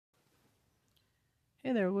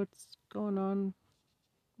Hey there, what's going on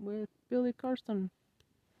with Billy Carson?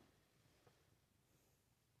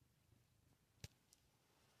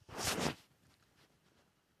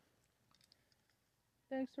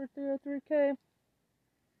 Thanks for 303K.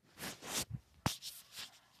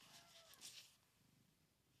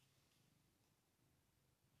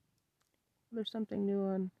 There's something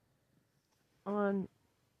new on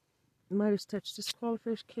Midas Touch.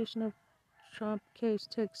 Disqualification of Trump case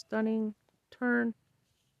takes stunning turn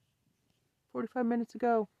 45 minutes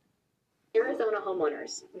ago. Arizona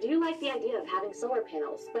homeowners, do you like the idea of having solar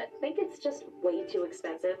panels, but think it's just way too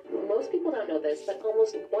expensive? Most people don't know this, but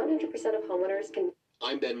almost 100% of homeowners can.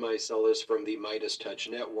 I'm Ben Meiselas from the Midas Touch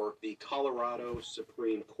Network. The Colorado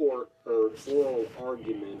Supreme Court heard oral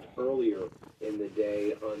argument earlier in the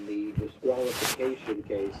day on the disqualification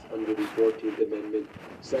case under the 14th Amendment,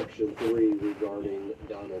 Section 3, regarding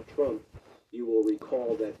Donald Trump. You will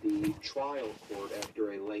recall that the trial court,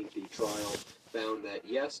 after a lengthy trial, found that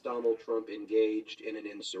yes, Donald Trump engaged in an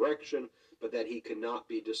insurrection, but that he could not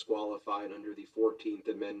be disqualified under the 14th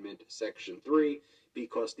Amendment, Section 3,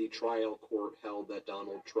 because the trial court held that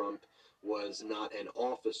Donald Trump was not an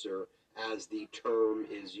officer, as the term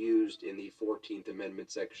is used in the 14th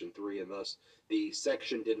Amendment, Section 3, and thus the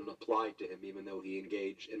section didn't apply to him, even though he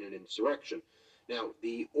engaged in an insurrection. Now,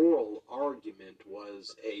 the oral argument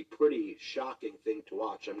was a pretty shocking thing to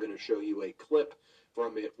watch. I'm going to show you a clip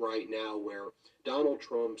from it right now where Donald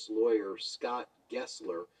Trump's lawyer, Scott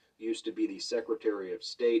Gessler, used to be the Secretary of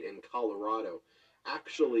State in Colorado,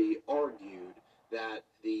 actually argued that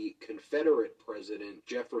the Confederate president,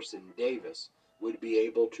 Jefferson Davis, would be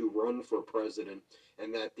able to run for president,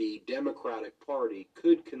 and that the Democratic Party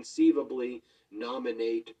could conceivably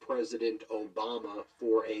nominate President Obama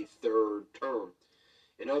for a third term.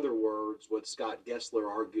 In other words, what Scott Gessler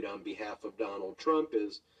argued on behalf of Donald Trump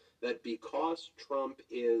is that because Trump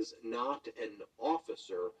is not an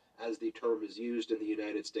officer, as the term is used in the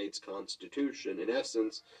United States Constitution, in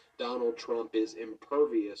essence, Donald Trump is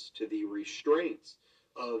impervious to the restraints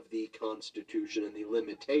of the Constitution and the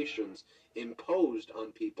limitations imposed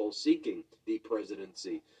on people seeking the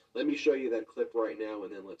presidency. Let me show you that clip right now,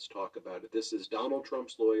 and then let's talk about it. This is Donald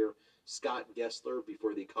Trump's lawyer, Scott Gessler,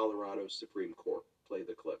 before the Colorado Supreme Court. Play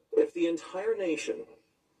the clip. If the entire nation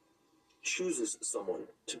chooses someone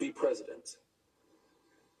to be president,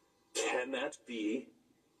 can that be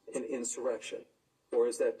an insurrection? Or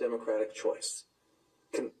is that democratic choice?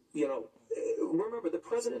 Remember, the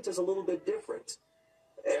president is a little bit different.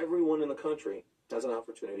 Everyone in the country has an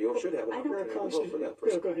opportunity, or should have an opportunity to vote for that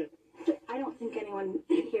person. Go ahead. I don't think anyone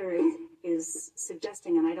here is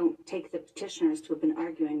suggesting, and I don't take the petitioners to have been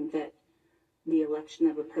arguing that the election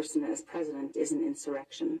of a person as president is an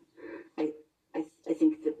insurrection. I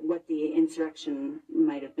think that what the insurrection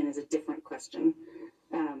might have been is a different question.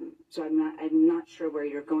 So I'm not sure where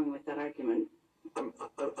you're going with that argument.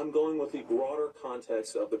 I'm going with the broader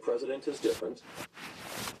context of the president is different.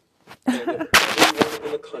 And if everyone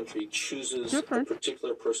in the country chooses a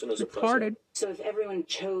particular person as a president. So if everyone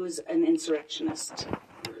chose an insurrectionist,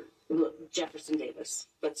 Jefferson Davis,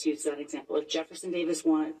 let's use that example. If Jefferson Davis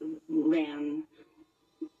ran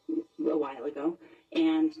a while ago,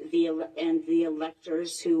 and the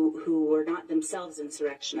electors who were not themselves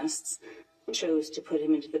insurrectionists chose to put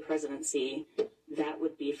him into the presidency, that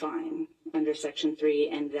would be fine under Section 3,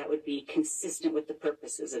 and that would be consistent with the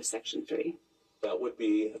purposes of Section 3. That would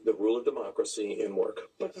be the rule of democracy in work.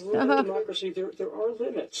 But the rule of democracy, there are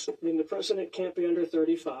limits. I mean, the president can't be under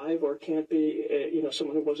 35 or can't be,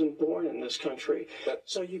 someone who wasn't born in this country.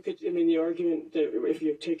 So you could, the argument, if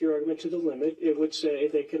you take your argument to the limit, it would say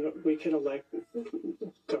we can elect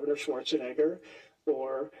Governor Schwarzenegger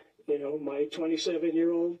or, my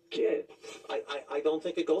 27-year-old kid. I don't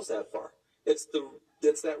think it goes that far. It's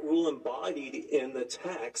that rule embodied in the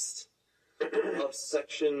text of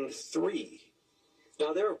Section 3.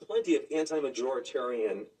 Now, there are plenty of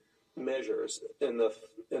anti-majoritarian measures in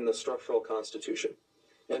the structural constitution,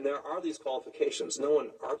 and there are these qualifications. No one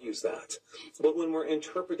argues that. But when we're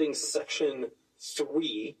interpreting Section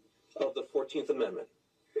 3 of the 14th Amendment,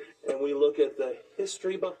 and we look at the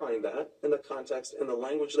history behind that, and the context, and the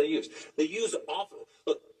language they use often.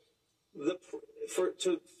 Look,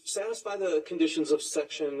 to satisfy the conditions of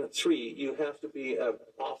Section 3, you have to be an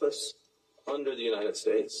office under the United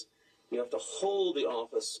States. You have to hold the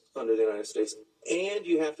office under the United States, and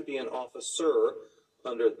you have to be an officer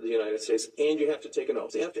under the United States, and you have to take an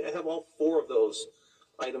oath. You have to have all four of those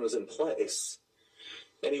items in place.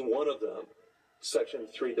 Any one of them, Section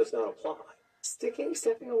 3 does not apply.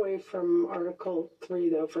 Stepping away from Article 3,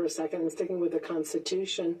 though, for a second, and sticking with the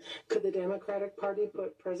Constitution, could the Democratic Party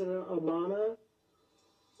put President Obama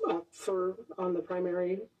up for on the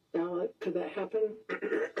primary ballot? Could that happen?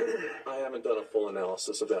 I haven't done a full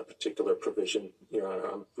analysis of that particular provision, Your Honor.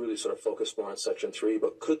 I'm really sort of focused more on Section 3,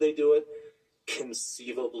 but could they do it?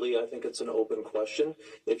 Conceivably, I think it's an open question.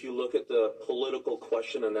 If you look at the political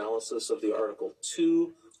question analysis of the Article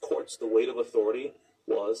 2 courts, the weight of authority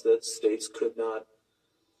was that states could not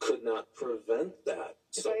prevent that.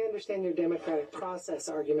 If I understand your democratic process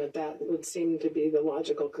argument, that would seem to be the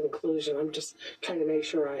logical conclusion. I'm just trying to make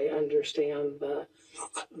sure I understand the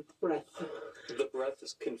breadth. The breadth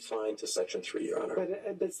is confined to Section 3, Your Honor.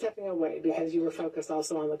 But stepping away, because you were focused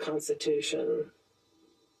also on the Constitution.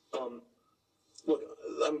 Look,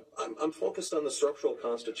 I'm focused on the structural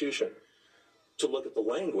Constitution. To look at the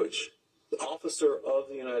language, the officer of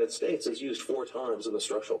the United States is used 4 times in the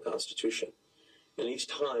structural Constitution. And each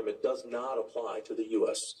time it does not apply to the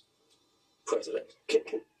U.S. president.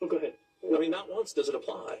 Go ahead. I mean, not once does it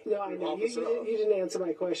apply. No, I know. You didn't answer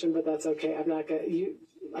my question, but that's okay. I'm not going to.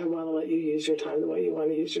 I want to let you use your time the way you want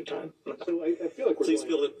to use your time. So I feel like Please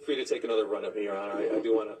feel free to take another run at me, Your Honor. I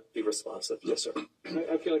do want to be responsive. Yes, sir.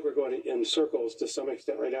 I feel like we're going in circles to some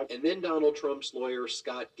extent right now. And then Donald Trump's lawyer,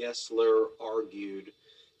 Scott Gessler, argued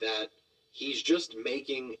that he's just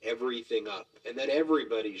making everything up and that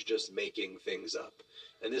everybody's just making things up.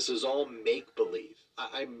 And this is all make-believe.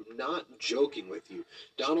 I'm not joking with you.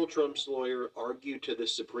 Donald Trump's lawyer argued to the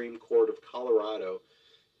Supreme Court of Colorado,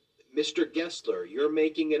 Mr. Gessler, you're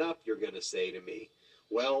making it up, you're going to say to me.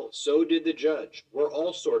 Well, so did the judge. We're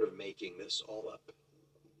all sort of making this all up.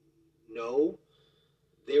 No,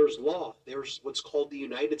 there's law. There's what's called the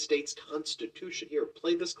United States Constitution. Here,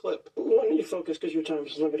 play this clip. Why don't you focus, because your time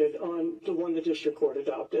is limited, on the one the district court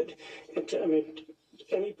adopted?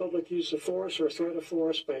 Any public use of force or threat of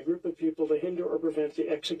force by a group of people to hinder or prevent the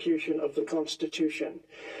execution of the Constitution.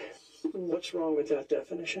 What's wrong with that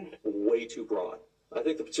definition? Way too broad. I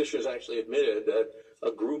think the petitioners actually admitted that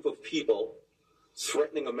a group of people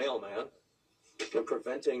threatening a mailman and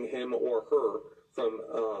preventing him or her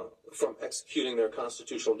from executing their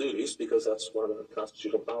constitutional duties, because that's one of the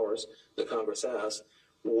constitutional powers that Congress has,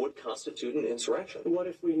 would constitute an insurrection. What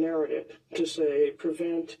if we narrowed it to say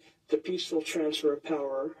prevent the peaceful transfer of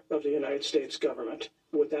power of the United States government?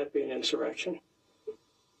 Would that be an insurrection?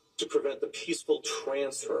 To prevent the peaceful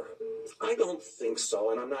transfer? I don't think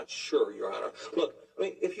so, and I'm not sure, Your Honor. Look, I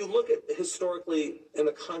mean, if you look at historically in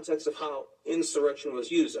the context of how insurrection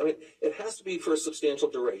was used, I mean, it has to be for a substantial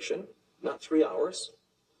duration, not 3 hours.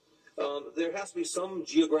 There has to be some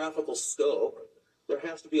geographical scope. There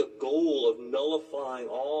has to be a goal of nullifying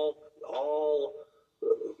all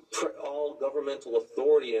governmental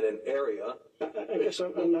authority in an area. I guess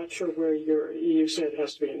I'm not sure where you said it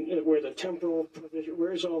has to be, where the temporal provision,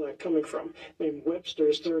 where is all that coming from? I mean,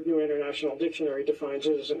 Webster's Third New International Dictionary defines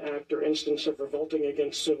it as an act or instance of revolting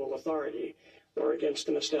against civil authority or against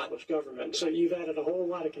an established government. So you've added a whole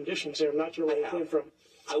lot of conditions there. I'm not sure where it came from.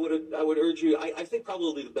 I would urge you, I think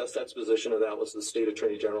probably the best exposition of that was the State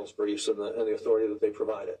Attorney General's briefs and the authority that they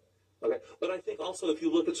provided. Okay, but I think also if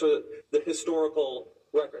you look at sort of the historical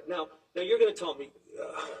record. Now you're going to tell me,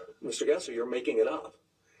 Mr. Gessler, you're making it up.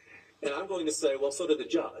 And I'm going to say, well, so did the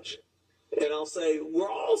judge. And I'll say, we're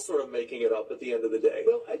all sort of making it up at the end of the day.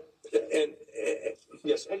 Well,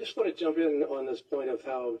 yes, I just want to jump in on this point of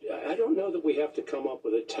how I don't know that we have to come up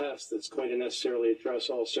with a test that's going to necessarily address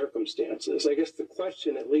all circumstances. I guess the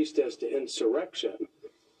question, at least as to insurrection,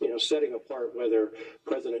 setting apart whether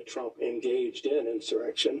President Trump engaged in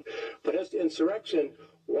insurrection, but as to insurrection,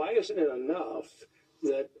 why isn't it enough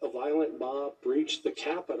that a violent mob breached the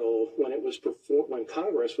Capitol when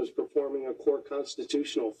Congress was performing a core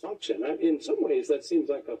constitutional function? In some ways, that seems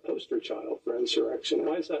like a poster child for insurrection.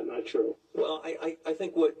 Why is that not true? Well, I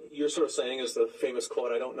think what you're sort of saying is the famous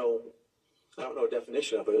quote. I don't know a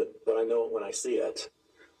definition of it, but I know it when I see it.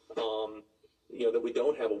 That we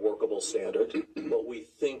don't have a workable standard, but we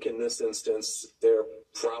think in this instance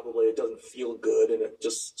it doesn't feel good, and it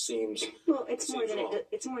just seems well. It's more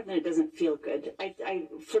than it doesn't feel good.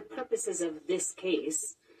 For purposes of this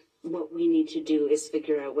case, what we need to do is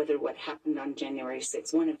figure out whether what happened on January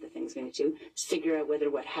 6th. One of the things we need to do is figure out whether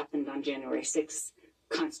what happened on January 6th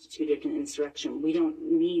constituted an insurrection. We don't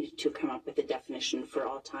need to come up with a definition for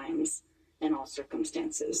all times and all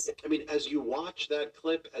circumstances. I mean, as you watch that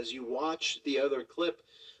clip, as you watch the other clip,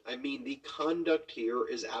 I mean, the conduct here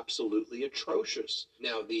is absolutely atrocious.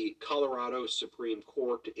 Now, the Colorado Supreme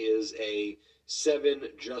Court is a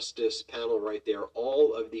 7-justice panel right there.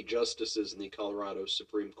 All of the justices in the Colorado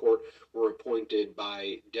Supreme Court were appointed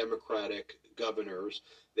by Democratic governors.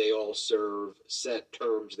 They all serve set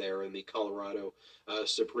terms there in the Colorado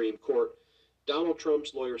Supreme Court. Donald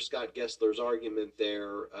Trump's lawyer, Scott Gessler's argument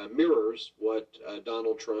there mirrors what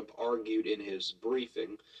Donald Trump argued in his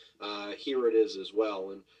briefing. Here it is as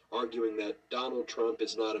well, and arguing that Donald Trump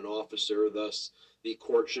is not an officer, thus the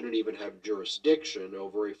court shouldn't even have jurisdiction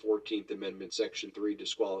over a 14th Amendment Section 3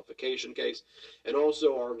 disqualification case, and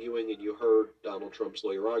also arguing, and you heard Donald Trump's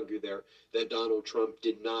lawyer argue there, that Donald Trump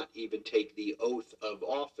did not even take the oath of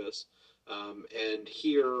office. And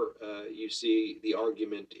here you see the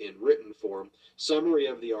argument in written form. Summary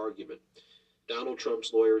of the argument. Donald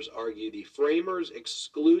Trump's lawyers argue the framers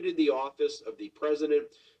excluded the office of the president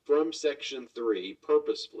from Section 3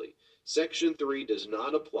 purposefully. Section 3 does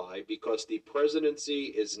not apply because the presidency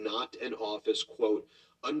is not an office, quote,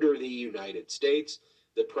 under the United States.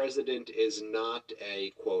 The president is not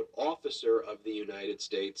a, quote, officer of the United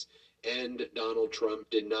States, and Donald Trump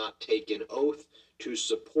did not take an oath to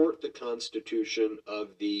support the Constitution of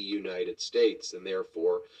the United States, and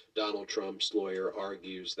therefore Donald Trump's lawyer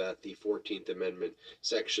argues that the 14th Amendment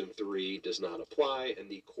Section 3 does not apply and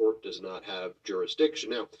the court does not have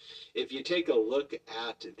jurisdiction. Now, if you take a look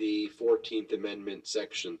at the 14th Amendment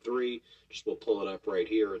Section 3, just we'll pull it up right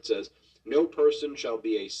here, it says, no person shall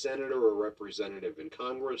be a senator or representative in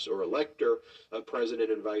Congress or elector of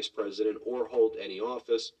president and vice president or hold any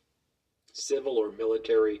office, civil or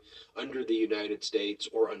military, under the United States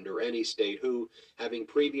or under any state who, having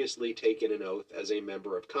previously taken an oath as a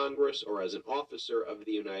member of Congress or as an officer of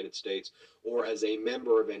the United States or as a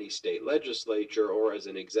member of any state legislature or as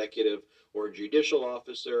an executive or judicial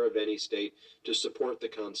officer of any state to support the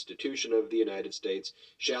Constitution of the United States,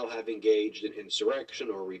 shall have engaged in insurrection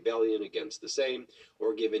or rebellion against the same,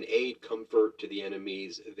 or given aid, comfort to the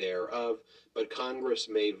enemies thereof. But Congress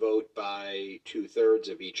may vote by 2/3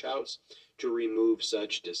 of each house to remove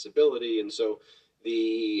such disability. And so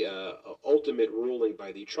the ultimate ruling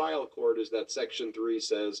by the trial court is that Section 3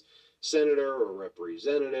 says senator or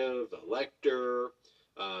representative, elector.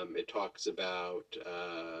 It talks about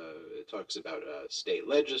state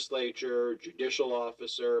legislature, judicial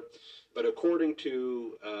officer, but according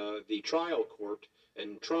to the trial court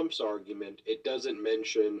and Trump's argument, it doesn't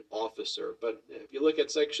mention officer. But if you look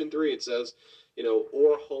at Section 3, it says,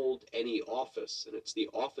 or hold any office, and it's the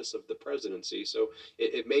office of the presidency. So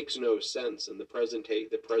it makes no sense, and the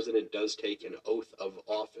president does take an oath of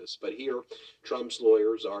office. But here, Trump's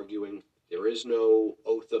lawyers arguing there is no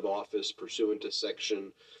oath of office pursuant to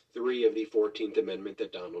Section 3 of the 14th Amendment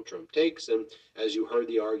that Donald Trump takes. And as you heard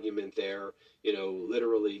the argument there,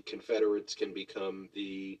 literally Confederates can become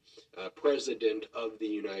the president of the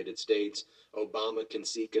United States. Obama can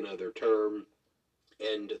seek another term,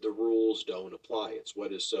 and the rules don't apply. It's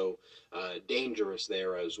what is so dangerous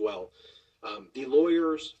there as well. The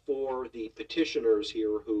lawyers for the petitioners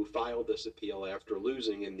here who filed this appeal after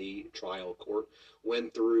losing in the trial court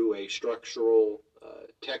went through a structural,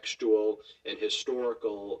 textual, and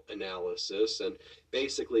historical analysis and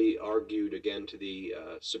basically argued again to the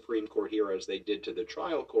Supreme Court here as they did to the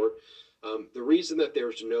trial court. The reason that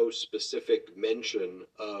there's no specific mention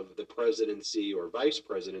of the presidency or vice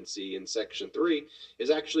presidency in Section 3 is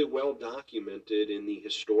actually well documented in the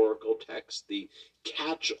historical text. The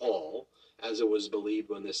catch-all, as it was believed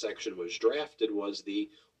when this section was drafted, was the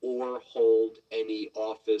or hold any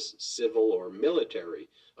office, civil or military,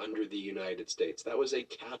 under the United States. That was a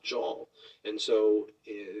catch-all. And so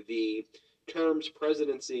the terms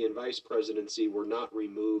presidency and vice presidency were not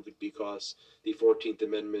removed because the 14th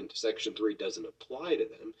Amendment, Section 3, doesn't apply to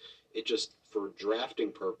them. It just, for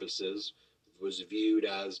drafting purposes, was viewed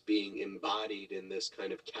as being embodied in this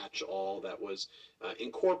kind of catch-all that was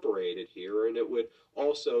incorporated here, and it would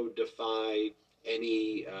also defy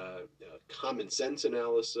any common sense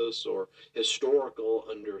analysis or historical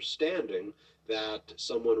understanding that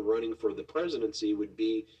someone running for the presidency would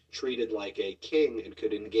be treated like a king and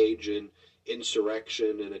could engage in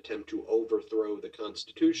insurrection and attempt to overthrow the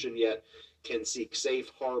Constitution, yet can seek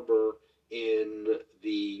safe harbor in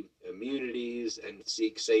the immunities and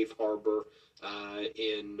seek safe harbor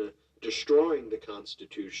in destroying the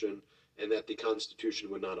Constitution, and that the Constitution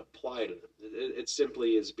would not apply to them. It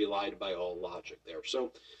simply is belied by all logic there.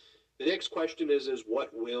 So the next question is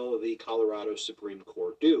what will the Colorado Supreme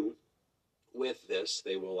Court do with this?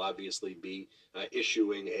 They will obviously be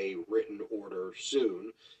issuing a written order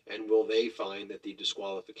soon, and will they find that the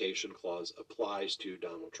disqualification clause applies to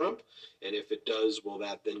Donald Trump? And if it does, will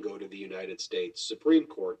that then go to the United States Supreme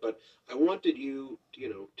Court? But I wanted you,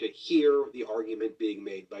 to hear the argument being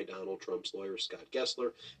made by Donald Trump's lawyer, Scott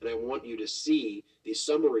Gessler, and I want you to see the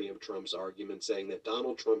summary of Trump's argument saying that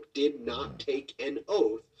Donald Trump did not take an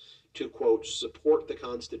oath to, quote, support the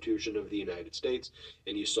Constitution of the United States.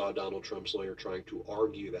 And you saw Donald Trump's lawyer trying to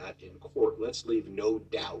argue that in court. Let's leave no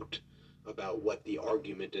doubt about what the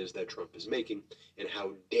argument is that Trump is making and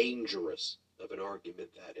how dangerous of an argument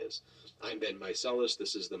that is. I'm Ben Meiselas.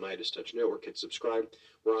 This is the Midas Touch Network. Hit subscribe.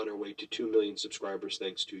 We're on our way to 2 million subscribers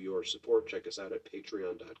thanks to your support. Check us out at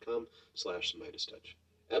patreon.com/MidasTouch.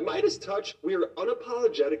 At Midas Touch, we are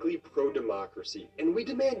unapologetically pro-democracy, and we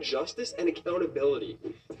demand justice and accountability.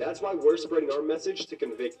 That's why we're spreading our message to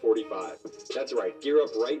Convict 45. That's right, gear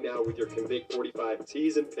up right now with your Convict 45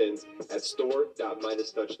 tees and pins at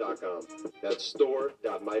store.MidasTouch.com. That's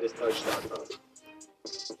store.MidasTouch.com.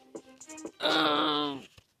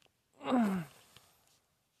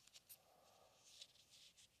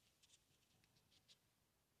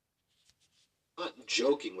 Not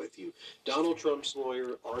joking with you. Donald Trump's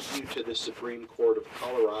lawyer argued to the Supreme Court of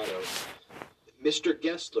Colorado, Mr.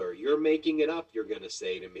 Gessler, you're making it up, you're going to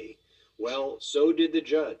say to me. Well, so did the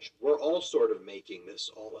judge. We're all sort of making this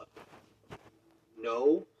all up.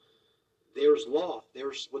 No, there's law.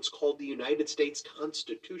 There's what's called the United States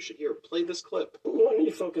Constitution. Here, play this clip. Why don't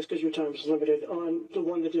you focus, because your time is limited, on the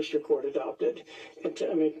one the district court adopted?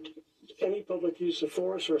 Any public use of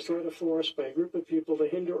force or threat of force by a group of people to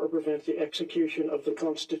hinder or prevent the execution of the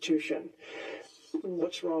Constitution.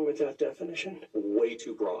 What's wrong with that definition? Way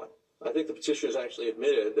too broad. I think the petitioners actually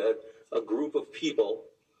admitted that a group of people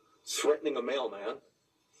threatening a mailman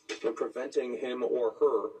and preventing him or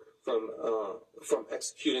her from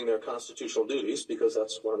executing their constitutional duties, because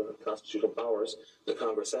that's one of the constitutional powers that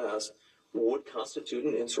Congress has, would constitute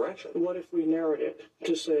an insurrection. What if we narrowed it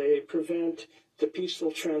to say prevent the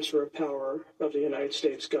peaceful transfer of power of the United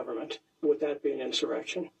States government? Would that be an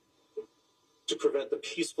insurrection? To prevent the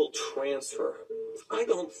peaceful transfer? I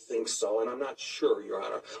don't think so, and I'm not sure, Your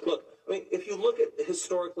Honor. Look, if you look at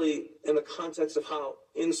historically in the context of how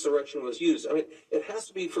insurrection was used, it has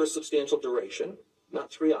to be for a substantial duration,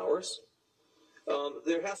 not 3 hours.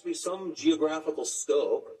 There has to be some geographical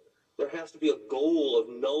scope. There has to be a goal of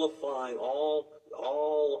nullifying all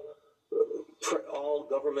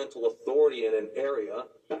governmental authority in an area.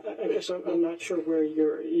 I guess I'm not sure where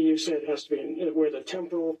you said it has to be, where the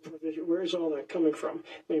temporal provision, where is all that coming from?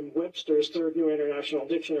 Webster's Third New International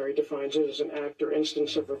Dictionary defines it as an act or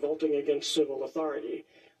instance of revolting against civil authority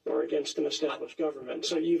or against an established government.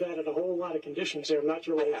 So you've added a whole lot of conditions there. I'm not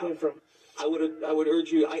sure where it came from. I would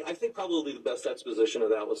urge you, I think probably the best exposition of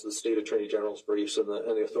that was the State Attorney General's briefs and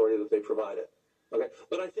the authority that they provided. Okay,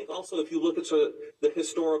 but I think also if you look at sort of the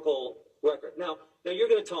historical record. Now you're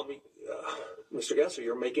going to tell me, Mr. Gessler,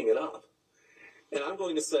 you're making it up. And I'm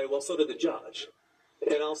going to say, well, so did the judge.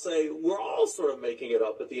 And I'll say, we're all sort of making it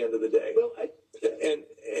up at the end of the day. Well,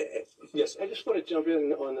 yes. I just want to jump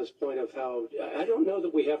in on this point of how I don't know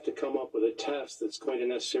that we have to come up with a test that's going to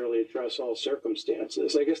necessarily address all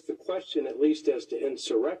circumstances. I guess the question, at least as to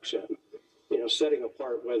insurrection, setting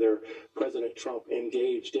apart whether President Trump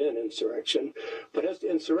engaged in insurrection, but as to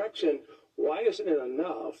insurrection, why isn't it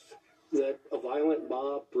enough that a violent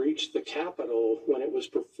mob breached the Capitol when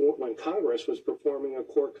Congress was performing a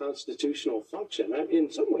core constitutional function?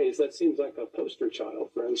 In some ways, that seems like a poster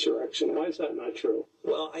child for insurrection. Why is that not true?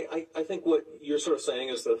 Well, I think what you're sort of saying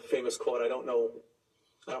is the famous quote. I don't know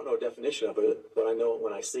a definition of it, but I know it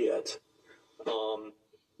when I see it.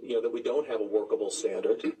 That we don't have a workable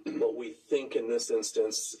standard, but we think in this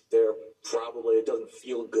instance it doesn't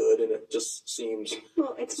feel good, and it just seems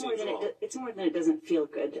well. It's more than it doesn't feel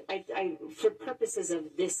good. For purposes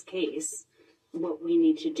of this case, what we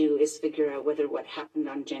need to do is figure out whether what happened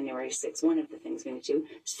on January 6th. One of the things we need to do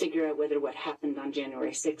is figure out whether what happened on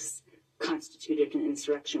January 6th constituted an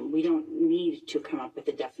insurrection. We don't need to come up with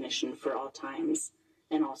a definition for all times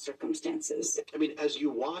and all circumstances. As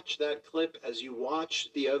you watch that clip, as you watch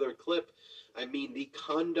the other clip, the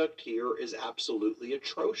conduct here is absolutely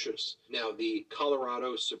atrocious. Now, the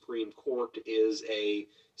Colorado Supreme Court is a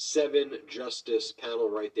 7-justice panel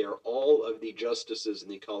right there. All of the justices in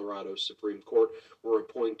the Colorado Supreme Court were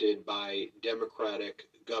appointed by Democratic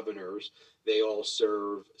governors. They all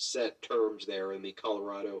serve set terms there in the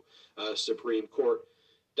Colorado Supreme Court.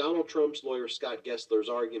 Donald Trump's lawyer, Scott Gessler's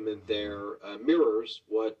argument there mirrors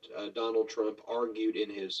what Donald Trump argued in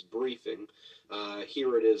his briefing.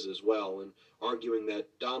 Here it is as well, and arguing that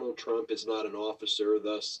Donald Trump is not an officer,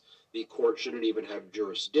 thus the court shouldn't even have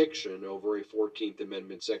jurisdiction over a 14th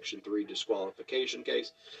Amendment Section 3 disqualification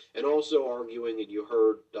case, and also arguing, and you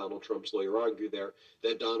heard Donald Trump's lawyer argue there,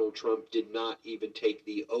 that Donald Trump did not even take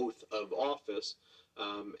the oath of office.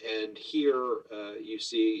 And here you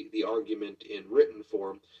see the argument in written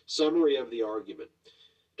form. Summary of the argument.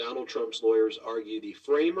 Donald Trump's lawyers argue the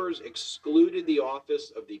framers excluded the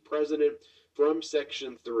office of the president from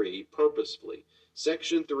Section 3 purposefully.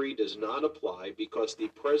 Section 3 does not apply because the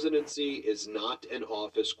presidency is not an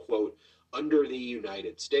office, quote, under the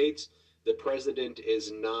United States. The president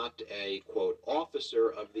is not a, quote, officer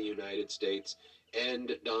of the United States,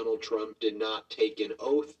 and Donald Trump did not take an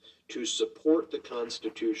oath to support the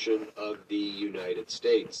Constitution of the United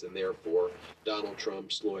States, and therefore Donald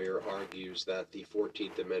Trump's lawyer argues that the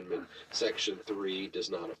 14th Amendment, Section 3, does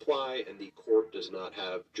not apply, and the court does not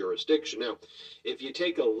have jurisdiction. Now, if you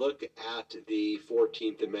take a look at the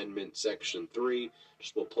 14th Amendment, Section 3,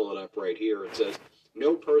 just we'll pull it up right here, it says,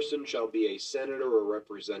 no person shall be a senator or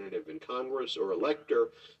representative in Congress or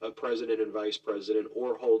elector of president and vice president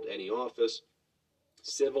or hold any office,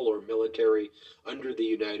 civil or military, under the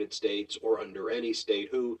United States or under any state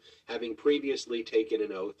who, having previously taken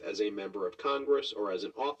an oath as a member of Congress or as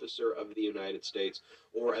an officer of the United States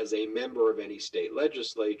or as a member of any state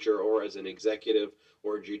legislature or as an executive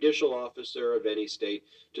or judicial officer of any state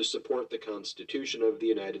to support the Constitution of the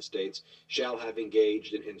United States, shall have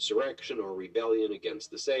engaged in insurrection or rebellion against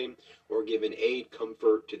the same, or given aid,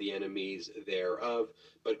 comfort to the enemies thereof.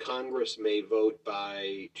 But Congress may vote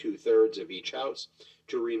by 2/3 of each house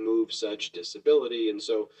to remove such disability. And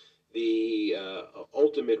so the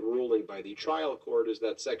ultimate ruling by the trial court is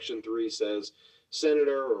that Section 3 says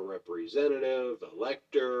senator or representative,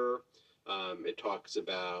 elector. It talks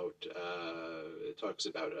about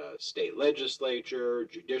a state legislature,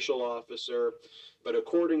 judicial officer, but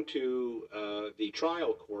according to the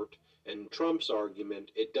trial court and Trump's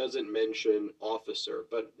argument, it doesn't mention officer.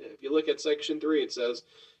 But if you look at Section 3, it says,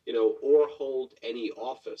 or hold any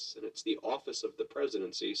office, and it's the office of the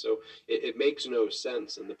presidency. So it makes no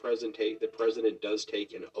sense, and the president does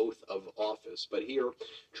take an oath of office. But here,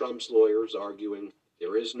 Trump's lawyers arguing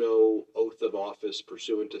there is no oath of office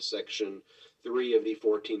pursuant to Section 3 of the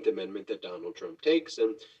 14th Amendment that Donald Trump takes.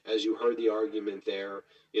 And as you heard the argument there,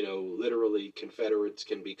 literally Confederates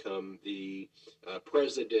can become the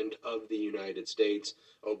president of the United States.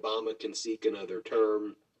 Obama can seek another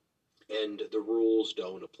term, and the rules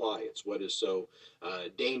don't apply. It's what is so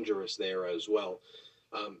dangerous there as well.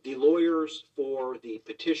 The lawyers for the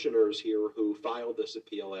petitioners here who filed this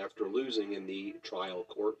appeal after losing in the trial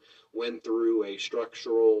court went through a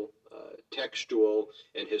structural, textual,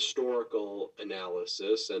 and historical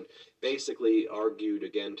analysis and basically argued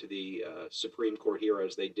again to the Supreme Court here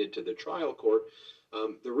as they did to the trial court.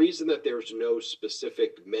 The reason that there's no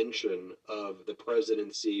specific mention of the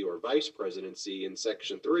presidency or vice presidency in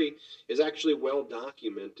Section 3 is actually well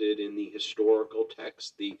documented in the historical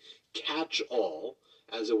text. The catch-all,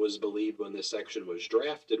 as it was believed when this section was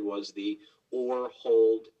drafted, was the or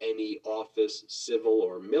hold any office, civil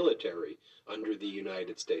or military, under the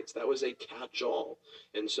United States. That was a catch-all.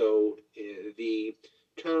 And so the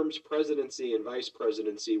terms presidency and vice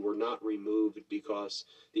presidency were not removed because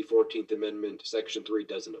the 14th Amendment, Section 3,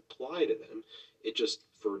 doesn't apply to them. It just,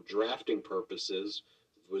 for drafting purposes,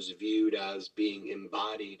 was viewed as being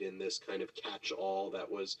embodied in this kind of catch-all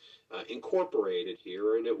that was incorporated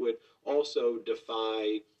here, and it would also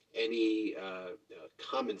defy any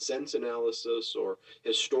common sense analysis or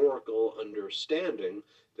historical understanding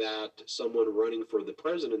that someone running for the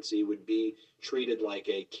presidency would be treated like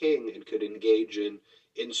a king and could engage in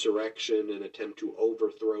insurrection and attempt to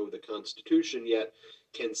overthrow the Constitution, yet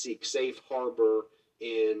can seek safe harbor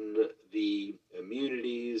in the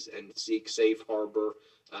immunities and seek safe harbor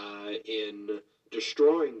in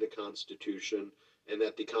destroying the Constitution, and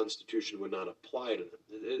that the Constitution would not apply to them.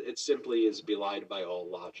 It simply is belied by all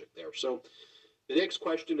logic there. So the next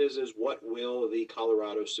question is what will the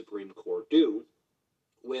Colorado Supreme Court do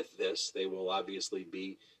with this? They will obviously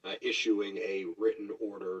be issuing a written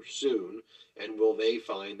order soon, and will they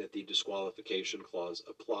find that the disqualification clause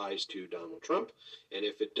applies to Donald Trump? And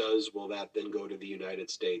if it does, will that then go to the United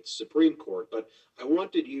States Supreme Court? But I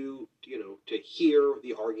wanted you to hear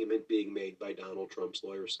the argument being made by Donald Trump's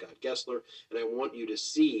lawyer, Scott Gessler, and I want you to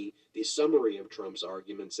see the summary of Trump's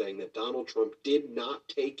argument saying that Donald Trump did not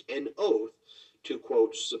take an oath to,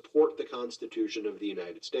 quote, support the Constitution of the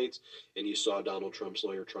United States. And you saw Donald Trump's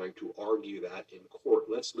lawyer trying to argue that in court.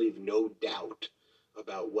 Let's leave no doubt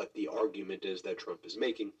about what the argument is that Trump is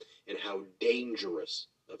making and how dangerous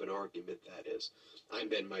of an argument that is. I'm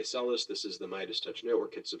Ben Meiselas. This is the Midas Touch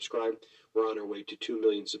Network. Hit subscribe. We're on our way to 2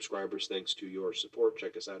 million subscribers thanks to your support.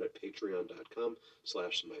 Check us out at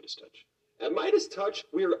patreon.com/MidasTouch. At Midas Touch,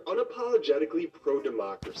 we are unapologetically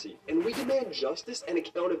pro-democracy, and we demand justice and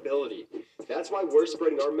accountability. That's why we're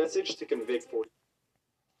spreading our message to convict 40.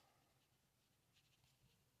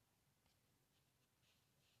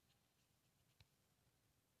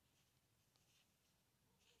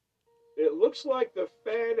 It looks like the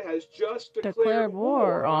Fed has just Declared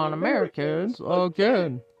war on Americans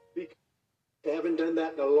again. They haven't done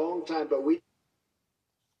that in a long time, but we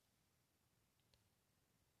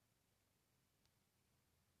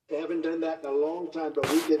haven't done that in a long time, but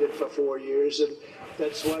we did it for 4 years, and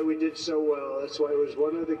that's why we did so well. That's why it was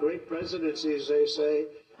one of the great presidencies, they say.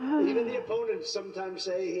 Even the opponents sometimes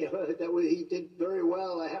say that he did very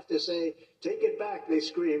well. I have to say, take it back, they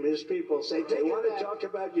scream. His people say, they want to talk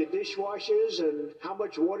about your dishwashers and how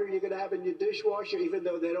much water you're going to have in your dishwasher, even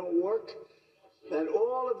though they don't work. And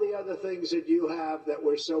all of the other things that you have that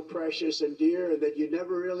were so precious and dear and that you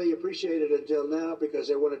never really appreciated until now because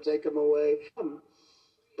they want to take them away.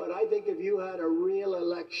 But I think if you had a real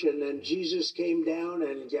election and Jesus came down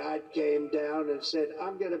and God came down and said,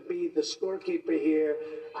 I'm going to be the scorekeeper here,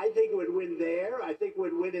 I think it would win there. I think it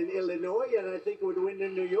would win in Illinois, and I think it would win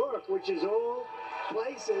in New York, which is all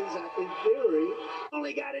places, in theory,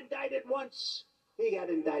 only got indicted once. He got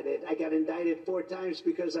indicted. I got indicted 4 times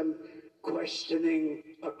because I'm questioning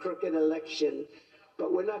a crooked election.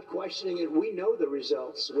 But we're not questioning it. We know the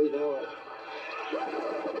results. We know it.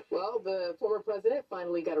 Well, the former president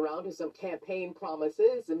finally got around to some campaign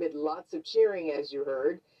promises amid lots of cheering, as you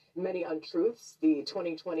heard. Many untruths. The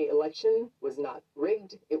 2020 election was not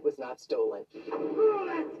rigged. It was not stolen. Oh,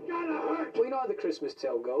 that's gotta hurt. We know how the Christmas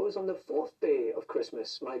tale goes. On the 4th day of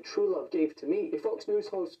Christmas, my true love gave to me. A Fox News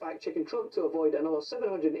host fact-checking Trump to avoid another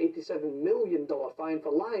 $787 million fine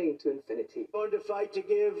for lying to infinity. Going to fight to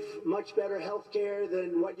give much better health care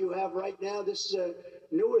than what you have right now. This is a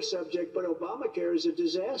newer subject, but Obamacare is a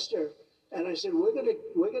disaster. And I said, we're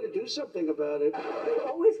gonna do something about it. They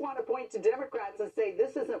always want to point to Democrats and say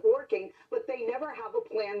this isn't working, but they never have a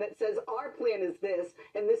plan that says our plan is this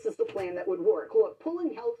and this is the plan that would work. Look,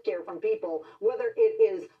 pulling health care from people, whether it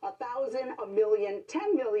is 1,000, 1 million,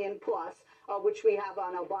 10 million plus, which we have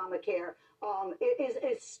on Obamacare, it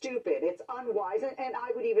is stupid. It's unwise, and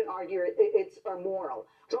I would even argue it's immoral.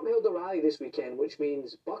 Trump held a rally this weekend, which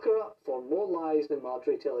means bucker up for more lies than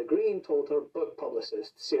Marjorie Taylor Greene told her book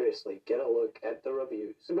publicist. Seriously, get a look at the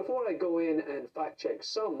reviews. And before I go in and fact-check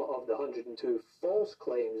some of the 102 false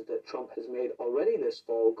claims that Trump has made already this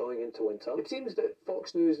fall going into winter, it seems that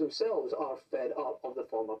Fox News themselves are fed up of the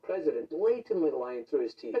former president blatantly lying through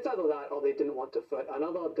his teeth. It's either that or they didn't want to foot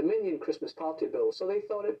another Dominion Christmas party bill, so they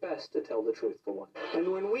thought it best to tell the truth for once. And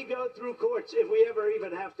when we go through courts, if we ever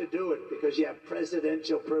even have to do it, because you have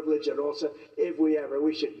presidential privilege, and also if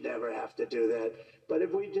we should never have to do that. But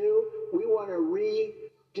if we do, we want to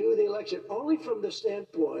redo the election only from the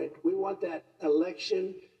standpoint we want that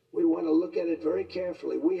election. We want to look at it very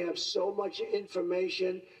carefully. We have so much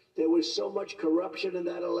information. There was so much corruption in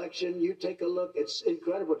that election. You take a look. It's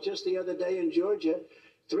incredible. Just the other day in Georgia,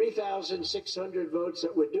 3,600 votes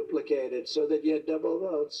that were duplicated so that you had double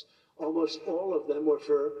votes. Almost all of them were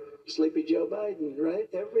for Sleepy Joe Biden, right?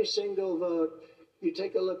 Every single vote. You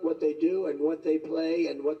take a look what they do and what they play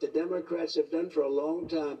and what the Democrats have done for a long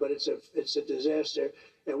time, but it's a disaster.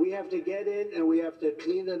 And we have to get in and we have to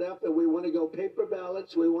clean it up, and we want to go paper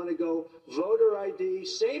ballots. We want to go voter ID,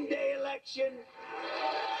 same-day election.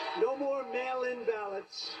 No more mail-in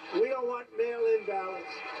ballots. We don't want mail-in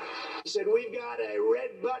ballots. He said, we've got a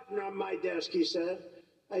red button on my desk, he said.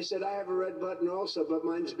 I said, I have a red button also, but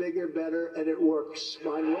mine's bigger, better, and it works.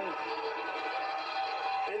 Mine went.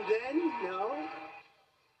 And then, no.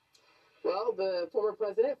 Well, the former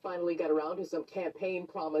president finally got around to some campaign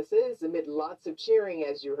promises amid lots of cheering,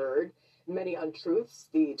 as you heard. Many untruths.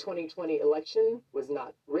 The 2020 election was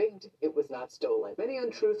not rigged. It was not stolen. Many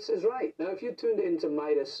untruths is right. Now, if you tuned into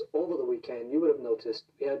Midas over the weekend, you would have noticed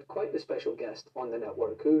we had quite a special guest on the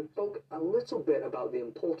network who spoke a little bit about the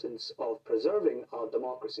importance of preserving our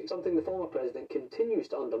democracy, something the former president continues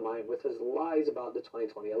to undermine with his lies about the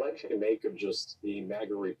 2020 election. To make of just the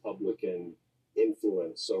MAGA Republican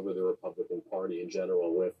influence over the Republican Party in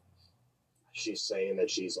general, with she's saying that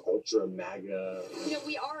she's ultra MAGA. You know,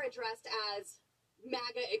 we are addressed as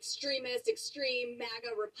MAGA extremists, extreme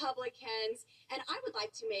MAGA Republicans, and I would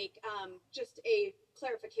like to make just a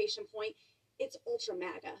clarification point. It's ultra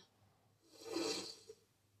MAGA.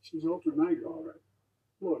 She's ultra MAGA, all right.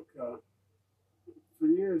 Look, for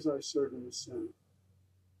years I served in the Senate.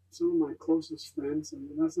 Some of my closest friends, and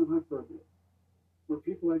that's not hyperbole, were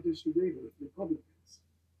people I disagreed with, Republicans.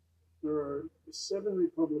 There are 7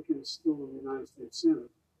 Republicans still in the United States Senate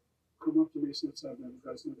come up to me since I've been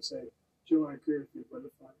president and say, Joe, I agree with you, but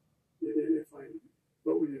if I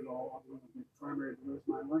vote with you at all, I'm going to be primary to lose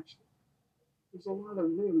my election. There's a lot of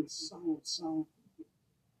really solid people.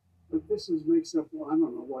 But this makes up, well, I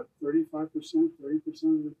don't know, what, 35%, 30% of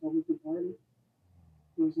the Republican Party?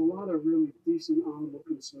 There's a lot of really decent, honorable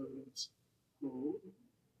conservatives who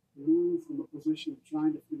move from a position of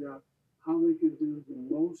trying to figure out how they can do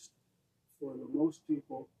the most for the most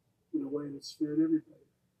people in a way that's fair to everybody.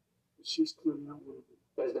 But she's clearly not one of them.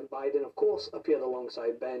 President Biden, of course, appeared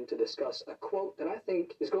alongside Ben to discuss a quote that I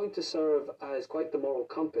think is going to serve as quite the moral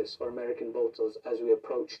compass for American voters as we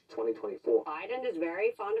approach 2024. Biden is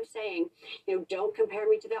very fond of saying, don't compare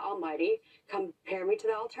me to the almighty, compare me to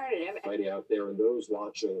the alternative. Fighting out there and those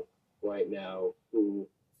watching right now who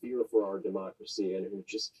fear for our democracy and who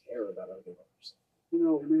just care about our democracy. You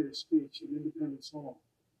know, he made a speech in Independence Hall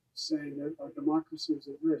saying that our democracy is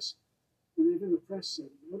at risk. And even the press said,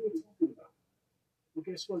 what are you talking about? Well,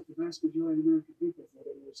 guess what? The vast majority of American people thought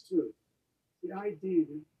it was too. The idea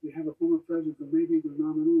that we have a former president who may be the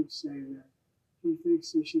nominee saying that he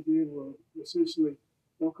thinks he should be able to essentially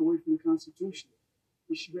walk away from the Constitution.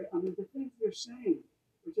 He should be, the things they're saying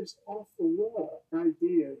are just off the wall. The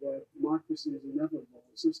idea that democracy is inevitable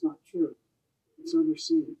is just not true. It's under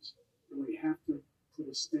siege. And we have to put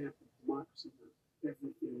a stamp of democracy on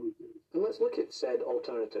everything we do. And let's look at said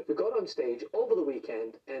alternative, who got on stage over the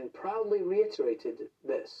weekend and proudly reiterated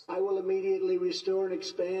this. I will immediately restore and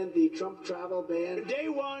expand the Trump travel ban. Day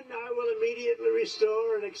one, I will immediately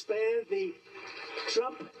restore and expand the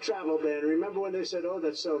Trump travel ban. Remember when they said, oh,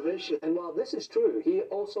 that's so vicious? And while this is true, he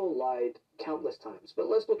also lied countless times. But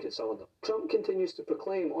let's look at some of them. Trump continues to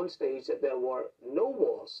proclaim on stage that there were no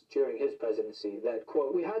wars during his presidency, that,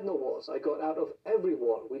 quote, we had no wars. I got out of every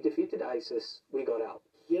war. We defeated ISIS. We got out.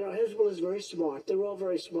 You know, Hezbollah is very smart. They're all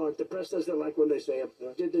very smart. The press doesn't like when they say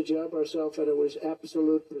it. Did the job ourselves, and it was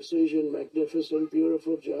absolute precision, magnificent,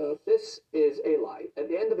 beautiful job. This is a lie. At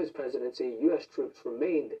the end of his presidency, U.S. troops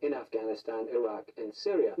remained in Afghanistan, Iraq, and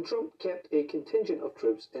Syria. And Trump kept a contingent of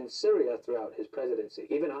troops in Syria throughout his presidency,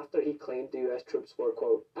 even after he claimed the U.S. troops were,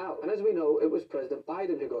 quote, out. And as we know, it was President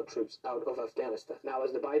Biden who got troops out of Afghanistan. Now,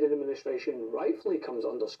 as the Biden administration rightfully comes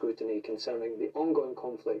under scrutiny concerning the ongoing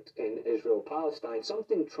conflict in Israel-Palestine,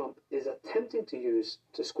 something Trump is attempting to use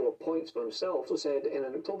to score points for himself, also said in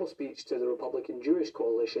an October speech to the Republican Jewish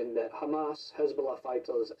coalition that Hamas, Hezbollah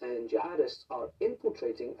fighters, and jihadists are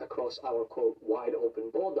infiltrating across our, quote, wide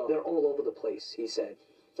open border. They're all over the place, he said.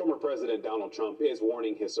 Former President Donald Trump is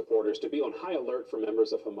warning his supporters to be on high alert for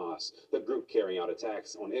members of Hamas, the group carrying out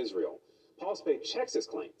attacks on Israel. Paul Spade checks his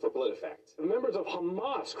claim for PolitiFact. Members of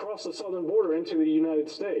Hamas crossed the southern border into the United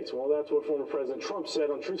States. Well, that's what former President Trump said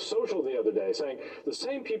on Truth Social the other day, saying the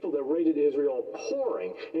same people that raided Israel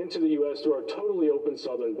pouring into the U.S. through our totally open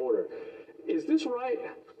southern border. Is this right?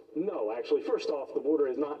 No, actually, first off, the border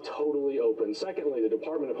is not totally open. Secondly, the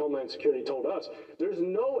Department of Homeland Security told us there's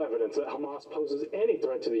no evidence that Hamas poses any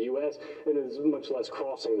threat to the U.S. and is much less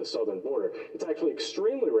crossing the southern border. It's actually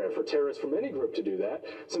extremely rare for terrorists from any group to do that.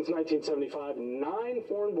 Since 1975, 9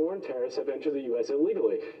 foreign-born terrorists have entered the U.S.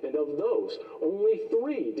 illegally, and of those, only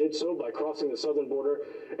 3 did so by crossing the southern border,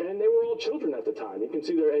 and they were all children at the time. You can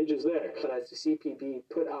see their ages there. But as the CPB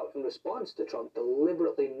put out in response to Trump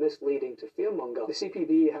deliberately misleading to fearmonger, the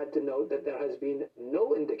CPB had to note that there has been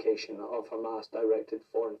no indication of Hamas-directed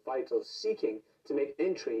foreign fighters seeking to make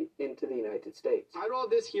entry into the United States. The title of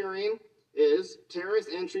this hearing is Terrorist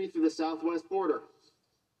Entry Through the Southwest Border.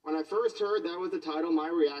 When I first heard that was the title, my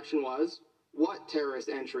reaction was, what terrorist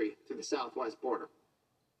entry through the Southwest border?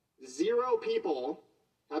 0 people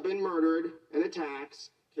have been murdered in attacks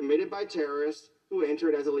committed by terrorists who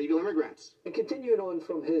entered as illegal immigrants. And continuing on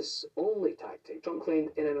from his only tactic, Trump claimed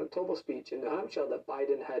in an October speech in New Hampshire that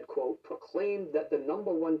Biden had, quote, proclaimed that the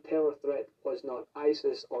 #1 terror threat was not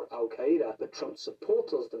ISIS or Al-Qaeda, but Trump's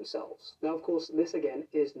supporters themselves. Now, of course, this again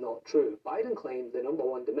is not true. Biden claimed the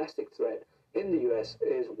 #1 domestic threat in the US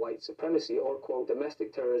is white supremacy, or, quote,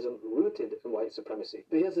 domestic terrorism rooted in white supremacy.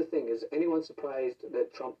 But here's the thing, is anyone surprised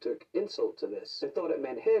that Trump took insult to this and thought it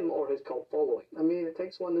meant him or his cult following? I mean, it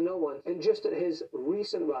takes one to know one. And just at his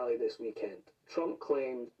recent rally this weekend, Trump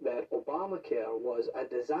claimed that Obamacare was a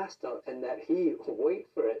disaster and that he, wait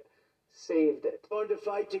for it, saved it. Going to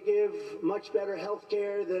fight to give much better health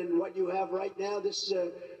care than what you have right now. This is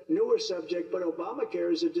a newer subject, but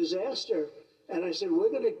Obamacare is a disaster. And I said, we're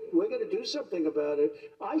gonna do something about it.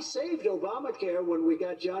 I saved Obamacare when we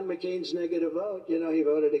got John McCain's negative vote. You know, he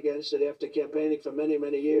voted against it after campaigning for many,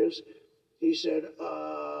 many years. He said,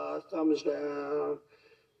 thumbs down.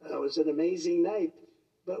 It was an amazing night.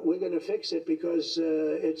 But we're going to fix it because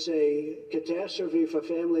it's a catastrophe for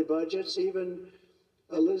family budgets. Even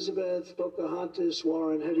Elizabeth Pocahontas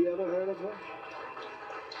Warren, have you ever heard of her?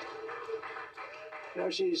 Now,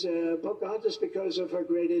 she's Pocahontas because of her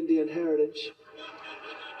great Indian heritage.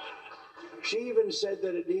 She even said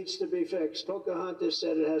that it needs to be fixed. Pocahontas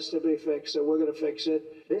said it has to be fixed, so we're going to fix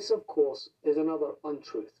it. This, of course, is another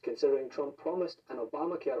untruth, considering Trump promised an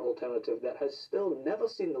Obamacare alternative that has still never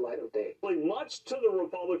seen the light of day. Much to the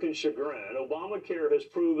Republican chagrin, Obamacare has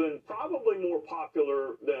proven probably more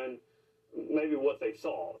popular than maybe what they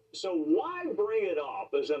thought. So why bring it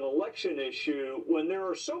up as an election issue when there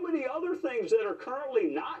are so many other things that are currently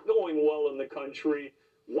not going well in the country?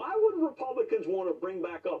 Why would Republicans want to bring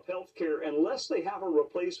back up health care unless they have a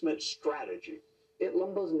replacement strategy? It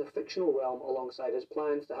lumbers in the fictional realm alongside his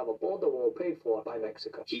plans to have a border wall paid for by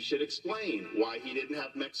Mexico. He should explain why he didn't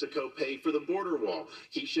have Mexico pay for the border wall.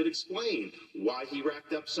 He should explain why he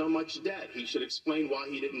racked up so much debt. He should explain why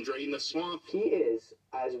he didn't drain the swamp. He is,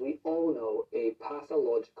 as we all know, a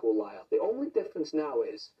pathological liar. The only difference now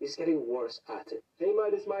is he's getting worse at it. Hey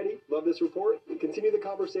Midas Mighty, love this report? Continue the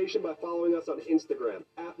conversation by following us on Instagram,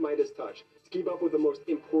 @MidasTouch, to keep up with the most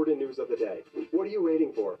important news of the day. What are you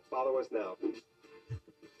waiting for? Follow us now.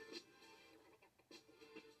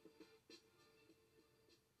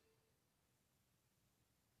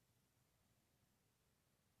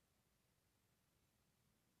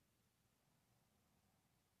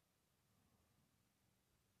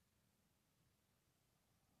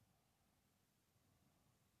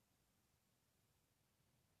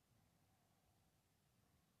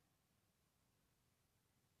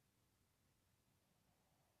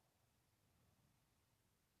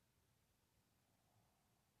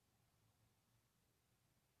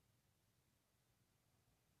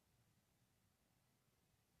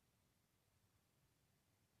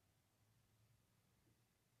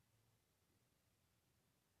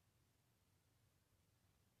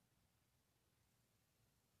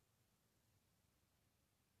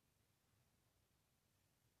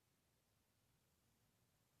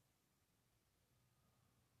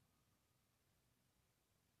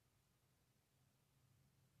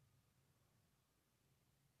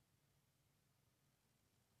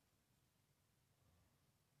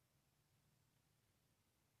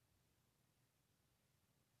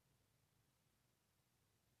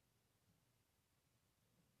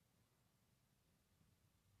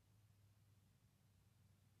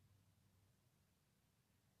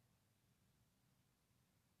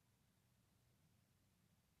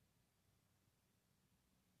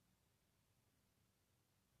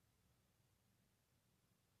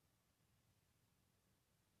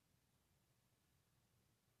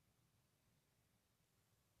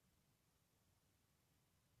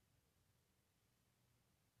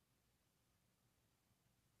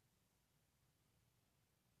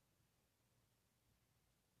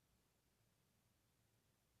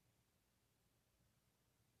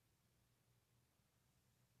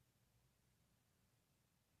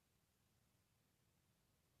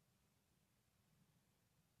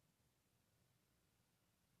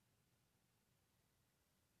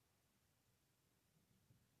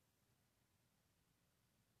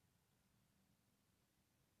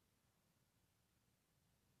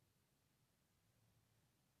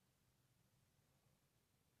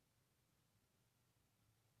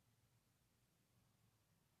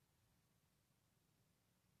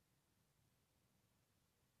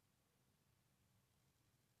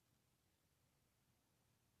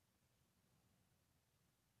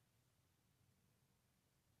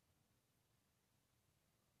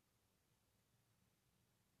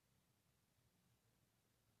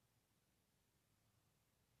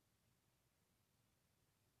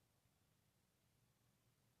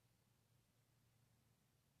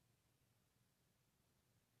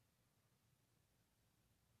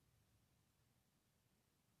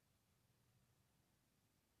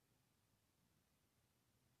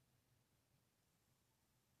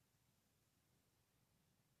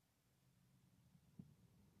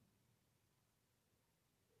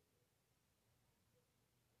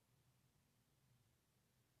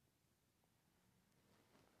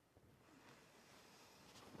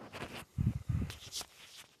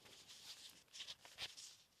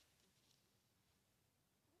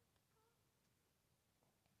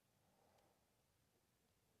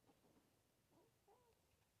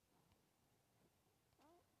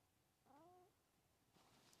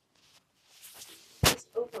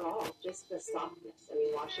 Overall, just the softness. I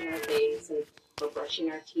mean, washing our face and or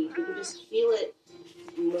brushing our teeth, you can just feel it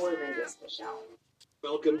more than just the shower.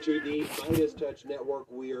 Welcome to the Midas Touch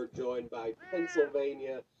Network. We are joined by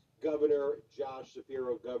Pennsylvania Governor Josh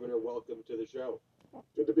Shapiro. Governor, welcome to the show.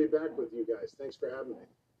 Good to be back with you guys. Thanks for having me.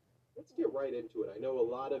 Let's get right into it. I know a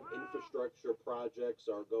lot of infrastructure projects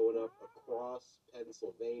are going up across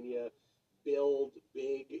Pennsylvania. Build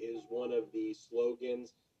Big is one of the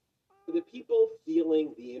slogans. Are the people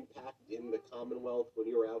feeling the impact in the Commonwealth when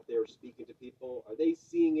you're out there speaking to people? Are they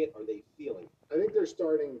seeing it? Are they feeling it? I think they're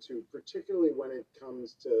starting to, particularly when it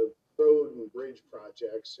comes to road and bridge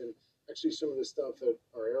projects, and actually some of the stuff at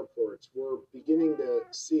our airports. We're beginning to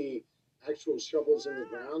see actual shovels in the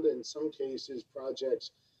ground, and in some cases projects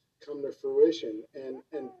come to fruition, and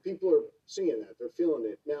people are seeing that, they're feeling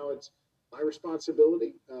it. Now it's my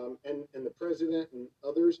responsibility, and the president and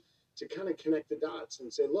others to kind of connect the dots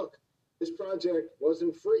and say, look, this project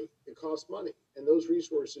wasn't free, it cost money, and those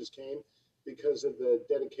resources came because of the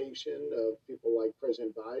dedication of people like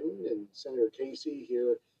President Biden and Senator Casey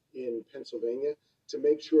here in Pennsylvania to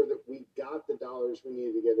make sure that we got the dollars we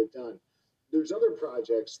needed to get it done. There's other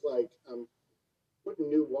projects like putting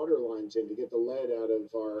new water lines in to get the lead out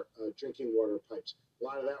of our drinking water pipes. A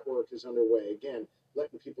lot of that work is underway. Again,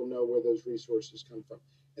 letting people know where those resources come from.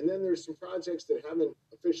 And then there's some projects that haven't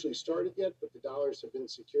officially started yet, but the dollars have been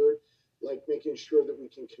secured, like making sure that we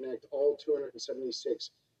can connect all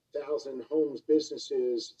 276,000 homes,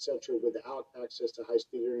 businesses, et cetera, without access to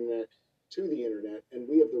high-speed internet to the internet. And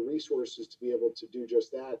we have the resources to be able to do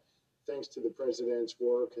just that, thanks to the president's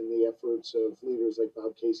work and the efforts of leaders like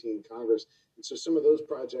Bob Casey in Congress. And so some of those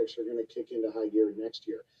projects are going to kick into high gear next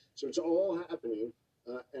year. So it's all happening.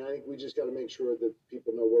 And I think we just got to make sure that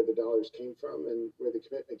people know where the dollars came from and where the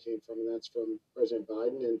commitment came from. And that's from President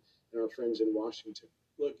Biden and our friends in Washington.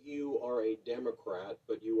 Look, you are a Democrat,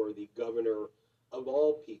 but you are the governor of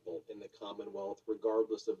all people in the Commonwealth,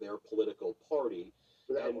 regardless of their political party.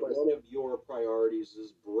 And one of your priorities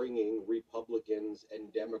is bringing Republicans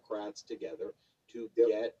and Democrats together to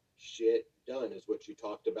get shit done, is what you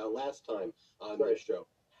talked about last time on this show.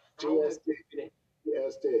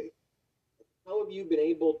 GSD. How have you been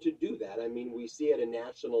able to do that? I mean, we see at a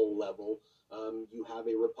national level, you have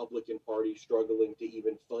a Republican Party struggling to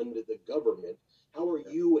even fund the government. How are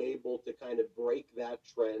you able to kind of break that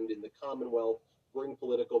trend in the Commonwealth, bring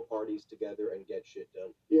political parties together, and get shit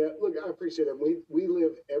done? Yeah, look, I appreciate it. We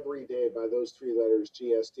live every day by those three letters,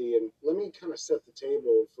 GSD. And let me kind of set the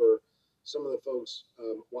table for some of the folks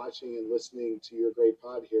watching and listening to your great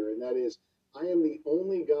pod here. And that is, I am the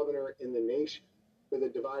only governor in the nation with a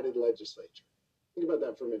divided legislature. Think about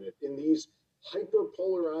that for a minute. In these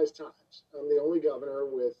hyper-polarized times, I'm the only governor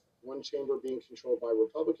with one chamber being controlled by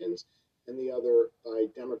Republicans and the other by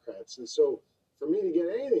Democrats. And so for me to get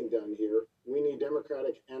anything done here, we need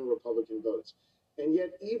Democratic and Republican votes. And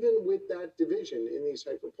yet, even with that division in these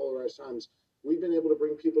hyper-polarized times, we've been able to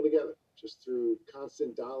bring people together just through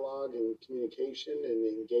constant dialogue and communication and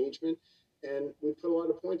engagement. And we put a lot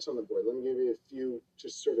of points on the board. Let me give you a few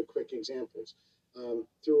just sort of quick examples.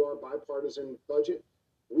 Through our bipartisan budget,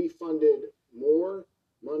 we funded more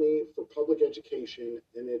money for public education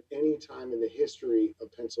than at any time in the history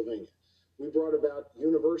of Pennsylvania. We brought about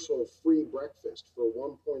universal free breakfast for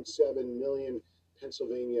 1.7 million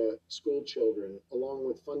Pennsylvania school children, along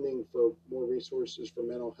with funding for more resources for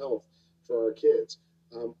mental health for our kids.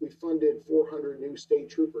 We funded 400 new state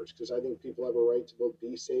troopers because I think people have a right to both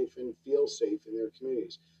be safe and feel safe in their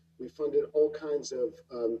communities. We funded all kinds of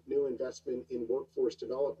new investment in workforce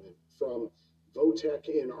development, from VOTEC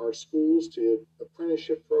in our schools to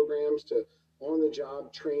apprenticeship programs to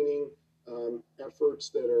on-the-job training efforts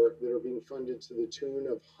that are being funded to the tune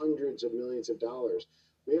of hundreds of millions of dollars.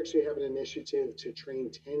 We actually have an initiative to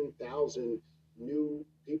train 10,000 new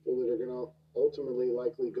people that are going to ultimately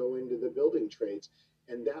likely go into the building trades.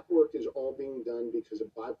 And that work is all being done because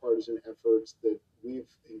of bipartisan efforts that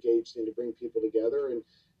we've engaged in to bring people together and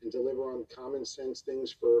deliver on common sense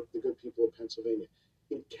things for the good people of Pennsylvania.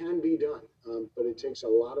 It can be done, but it takes a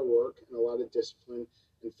lot of work and a lot of discipline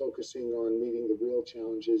and focusing on meeting the real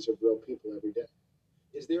challenges of real people every day.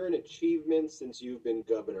 Is there an achievement since you've been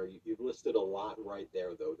governor? You've listed a lot right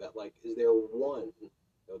there, though. That, like, is there one?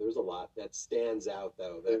 No, there's a lot that stands out,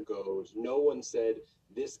 though, that goes, no one said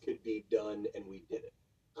this could be done, and we did it.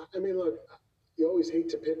 I mean, look, you always hate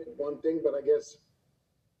to pick one thing, but I guess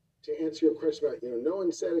to answer your question about, no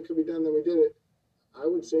one said it could be done, then we did it, I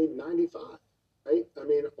would say 95, right? I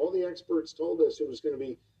mean, all the experts told us it was going to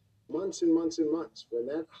be months and months and months when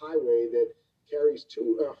that highway that carries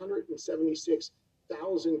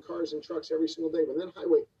 176,000 cars and trucks every single day, when that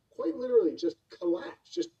highway quite literally just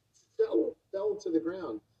collapsed, just fell to the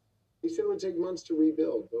ground. He said it would take months to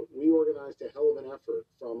rebuild, but we organized a hell of an effort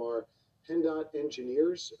from our PennDOT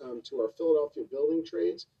engineers to our Philadelphia building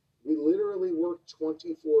trades. We literally worked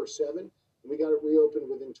 24/7, and we got it reopened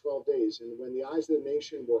within 12 days. And when the eyes of the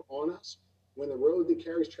nation were on us, when the road that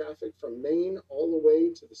carries traffic from Maine all the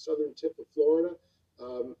way to the southern tip of Florida,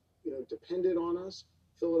 depended on us,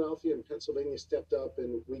 Philadelphia and Pennsylvania stepped up,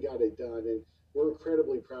 and we got it done. And we're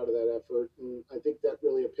incredibly proud of that effort, and I think that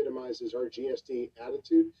really epitomizes our GSD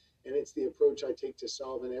attitude, and it's the approach I take to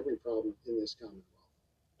solving every problem in this Commonwealth.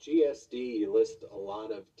 GSD lists a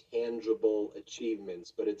lot of tangible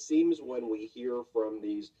achievements, but it seems when we hear from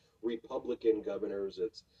these Republican governors,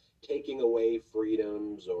 it's taking away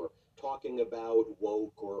freedoms or talking about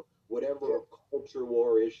woke or whatever culture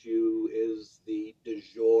war issue is the du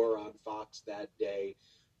jour on Fox that day.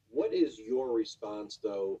 What is your response,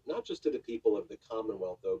 though, not just to the people of the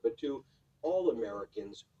Commonwealth, though, but to all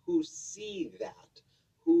Americans who see that,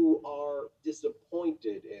 who are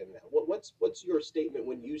disappointed in that? What's your statement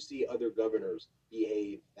when you see other governors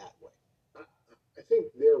behave that way? I think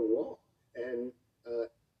they're wrong, and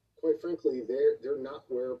quite frankly, they're not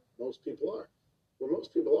where most people are. Where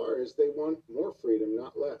most people are is they want more freedom,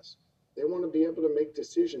 not less. They want to be able to make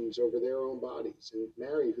decisions over their own bodies and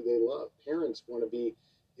marry who they love. Parents want to be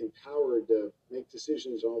empowered to make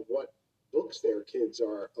decisions on what books their kids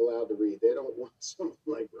are allowed to read. They don't want someone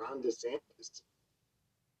like Ron DeSantis.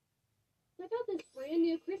 Check out this brand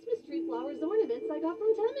new Christmas tree flowers ornaments I got from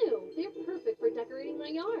Temu. They're perfect for decorating my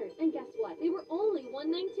yard. And guess what? They were only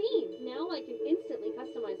 $1.19. Now I can instantly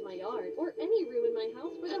customize my yard or any room in my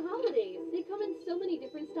house for the holidays. They come in so many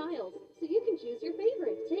different styles, so you can choose your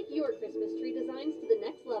favorite. Take your Christmas tree designs to the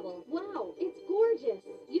next level. Wow, it's gorgeous.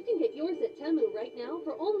 You can get yours at Temu right now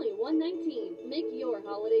for only $1.19. Make your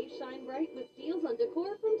holidays shine bright with deals on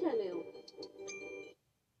decor from Temu.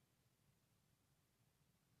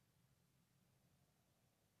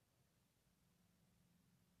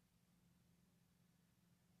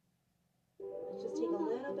 Just take a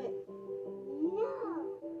little bit.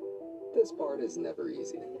 This part is never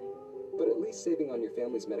easy, but at least saving on your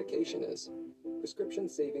family's medication is. Prescription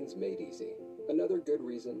savings made easy. Another good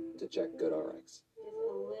reason to check GoodRx. Just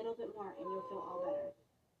a little bit more and you'll feel all better.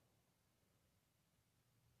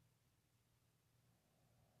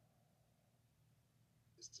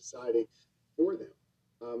 Is deciding for them.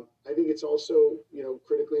 I think it's also,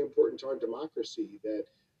 critically important to our democracy that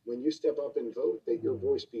when you step up and vote, that your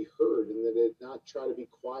voice be heard and that it not try to be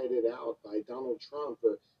quieted out by Donald Trump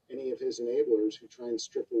or any of his enablers who try and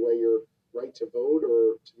strip away your right to vote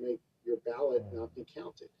or to make your ballot not be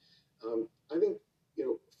counted. I think,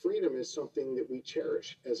 freedom is something that we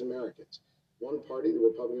cherish as Americans. One party, the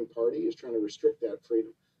Republican Party, is trying to restrict that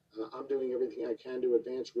freedom. I'm doing everything I can to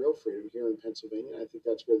advance real freedom here in Pennsylvania. I think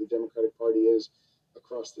that's where the Democratic Party is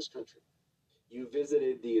across this country. You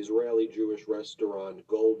visited the Israeli Jewish restaurant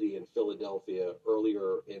Goldie in Philadelphia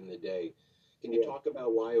earlier in the day. Can you talk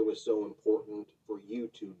about why it was so important for you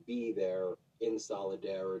to be there in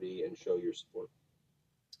solidarity and show your support?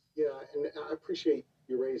 Yeah, and I appreciate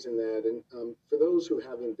you raising that. And for those who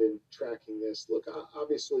haven't been tracking this, look,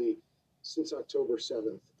 obviously, since October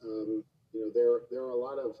 7th, there are a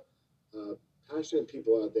lot of passionate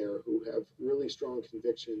people out there who have really strong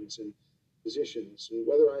convictions and positions. And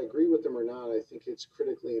whether I agree with them or not, I think it's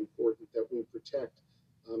critically important that we protect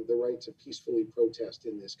the right to peacefully protest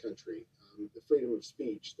in this country, the freedom of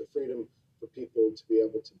speech, the freedom for people to be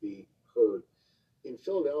able to be heard. In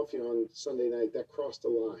Philadelphia on Sunday night, that crossed a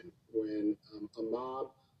line when a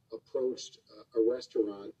mob approached a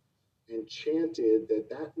restaurant and chanted that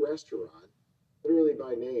that restaurant, literally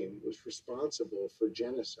by name, was responsible for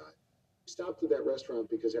genocide. We stopped at that restaurant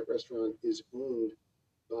because that restaurant is owned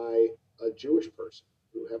by a Jewish person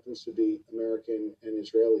who happens to be American and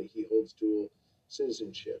Israeli. He holds dual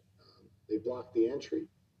citizenship. They blocked the entry.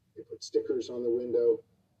 They put stickers on the window.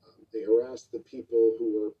 They harassed the people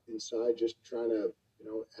who were inside just trying to,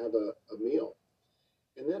 have a meal.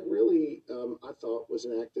 And that really, I thought, was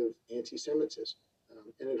an act of anti-Semitism.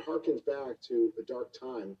 And it harkens back to a dark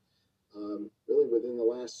time, really within the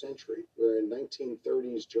last century, where in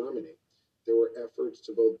 1930s Germany, there were efforts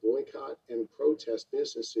to both boycott and protest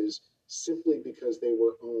businesses simply because they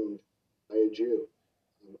were owned by a Jew.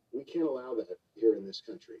 We can't allow that here in this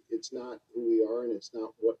country. It's not who we are and it's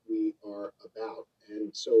not what we are about.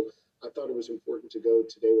 And so I thought it was important to go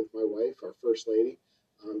today with my wife, our First Lady,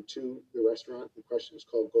 to the restaurant in question. It's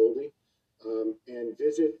called Goldie, and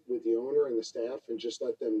visit with the owner and the staff and just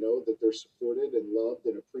let them know that they're supported and loved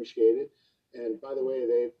and appreciated. And by the way,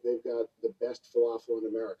 they've got the best falafel in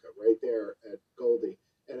America right there at Goldie,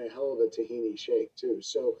 and a hell of a tahini shake too.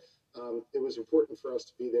 So it was important for us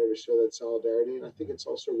to be there to show that solidarity. And I think it's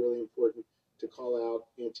also really important to call out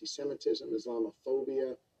anti-Semitism,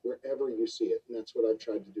 Islamophobia, wherever you see it. And that's what I've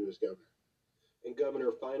tried to do as governor. And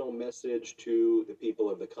Governor, final message to the people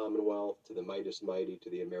of the Commonwealth, to the Mightiest Mighty, to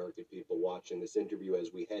the American people watching this interview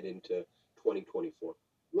as we head into 2024.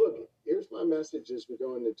 Look, here's my message as we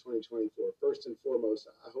go into 2024. First and foremost,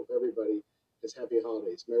 I hope everybody as happy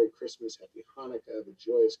holidays, Merry Christmas, Happy Hanukkah, have a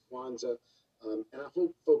joyous Kwanzaa. And I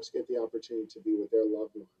hope folks get the opportunity to be with their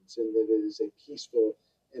loved ones and that it is a peaceful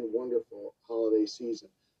and wonderful holiday season.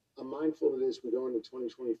 I'm mindful that as we go into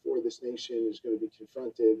 2024, this nation is going to be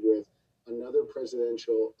confronted with another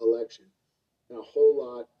presidential election and a whole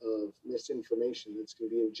lot of misinformation that's going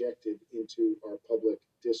to be injected into our public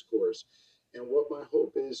discourse. And what my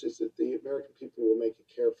hope is that the American people will make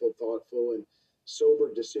a careful, thoughtful, and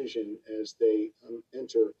sober decision as they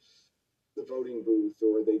enter the voting booth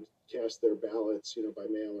or they cast their ballots, by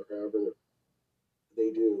mail or however they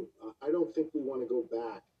do. I don't think we want to go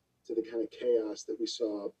back to the kind of chaos that we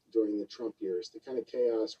saw during the Trump years, the kind of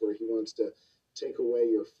chaos where he wants to take away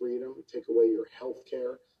your freedom, take away your health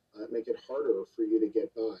care, make it harder for you to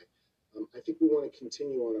get by. I think we want to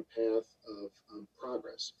continue on a path of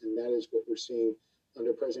progress, and that is what we're seeing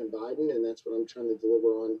under President Biden, and that's what I'm trying to deliver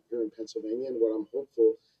on here in Pennsylvania, and what I'm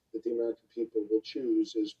hopeful that the American people will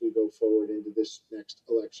choose as we go forward into this next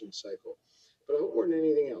election cycle. But I hope more than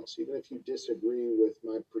anything else, even if you disagree with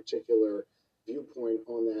my particular viewpoint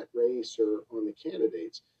on that race or on the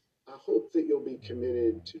candidates, I hope that you'll be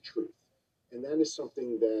committed to truth. And that is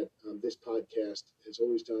something that this podcast has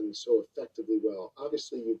always done so effectively well.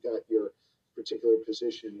 Obviously, you've got your particular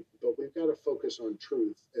position, but we've got to focus on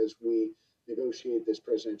truth as we negotiate this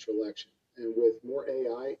presidential election. And with more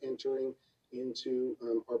AI entering into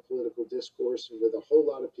our political discourse, and with a whole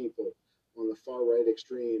lot of people on the far right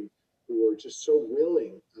extreme who are just so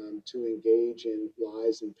willing to engage in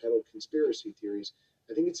lies and peddle conspiracy theories,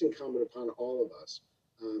 I think it's incumbent upon all of us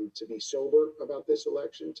to be sober about this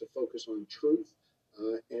election, to focus on truth,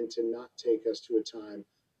 and to not take us to a time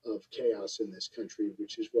of chaos in this country,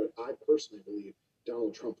 which is what I personally believe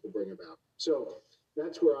Donald Trump will bring about. So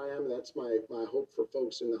that's where I am. That's my hope for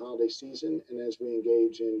folks in the holiday season and as we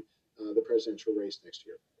engage in the presidential race next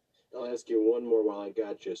year. I'll ask you one more while I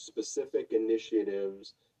got you. Specific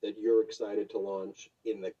initiatives that you're excited to launch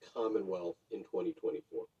in the Commonwealth in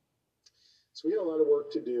 2024. So we got a lot of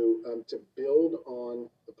work to do to build on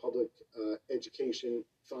the public education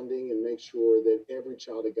funding and make sure that every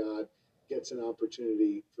child of God gets an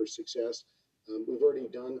opportunity for success. We've already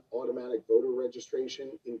done automatic voter registration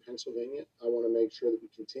in Pennsylvania. I want to make sure that we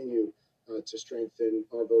continue to strengthen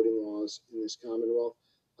our voting laws in this Commonwealth.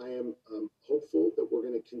 I am hopeful that we're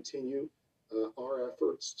going to continue our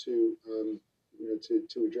efforts to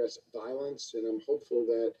address violence, and I'm hopeful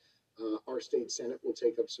that our state Senate will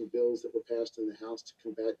take up some bills that were passed in the House to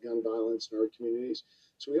combat gun violence in our communities.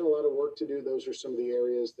 So we got a lot of work to do. Those are some of the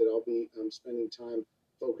areas that I'll be spending time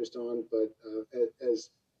focused on. But as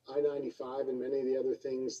I-95 and many of the other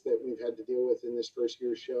things that we've had to deal with in this first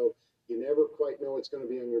year show, you never quite know what's going to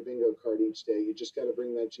be on your bingo card each day. You just got to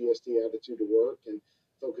bring that GSD attitude to work and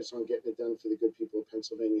focus on getting it done for the good people of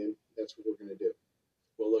Pennsylvania, and that's what we're going to do.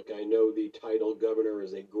 Well, look, I know the title governor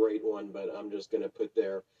is a great one, but I'm just going to put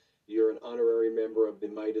there, you're an honorary member of the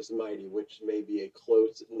Midas Mighty, which may be a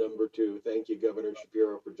close number 2. Thank you, Governor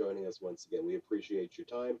Shapiro, for joining us once again. We appreciate your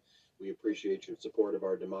time. We appreciate your support of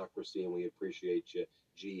our democracy, and we appreciate you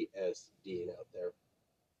GSDing out there.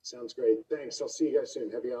 Sounds great. Thanks. I'll see you guys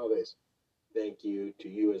soon. Happy holidays. Thank you to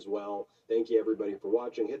you as well. Thank you, everybody, for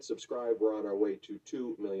watching. Hit subscribe. We're on our way to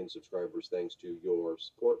 2 million subscribers thanks to your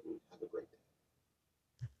support, and have a great day.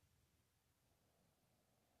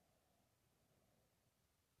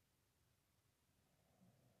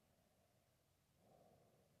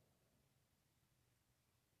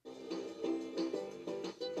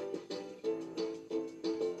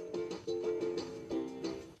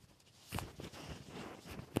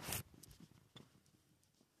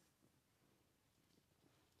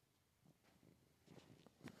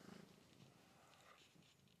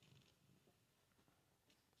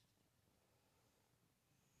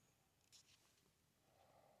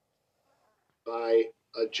 By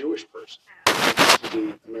a Jewish person. To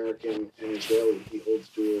be American and Israeli, he holds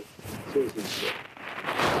dual citizenship.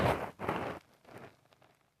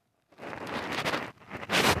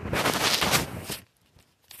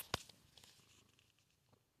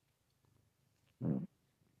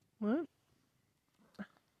 What?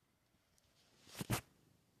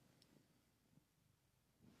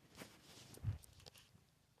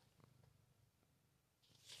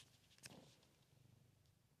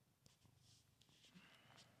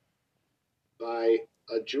 By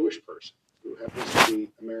a Jewish person who happens to be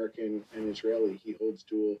American and Israeli, he holds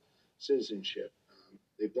dual citizenship.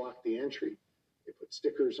 They blocked the entry. They put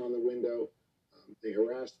stickers on the window. They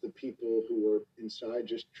harassed the people who were inside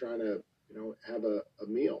just trying to, have a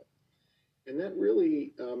meal. And that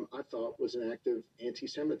really, I thought, was an act of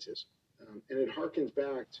anti-Semitism. And it harkens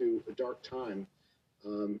back to a dark time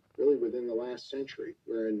really within the last century,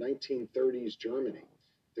 where in 1930s Germany,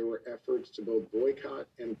 there were efforts to both boycott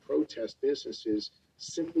and protest businesses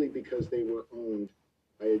simply because they were owned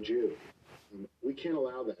by a Jew. We can't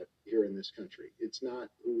allow that here in this country. It's not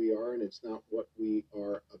who we are, and it's not what we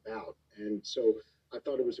are about. And so I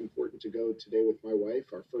thought it was important to go today with my wife,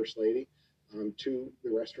 our First Lady, to the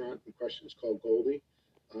restaurant in question. It's called Goldie,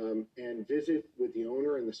 and visit with the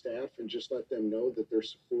owner and the staff and just let them know that they're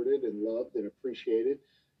supported and loved and appreciated.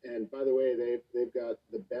 And by the way, they've got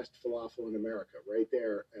the best falafel in America right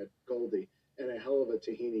there at Goldie, and a hell of a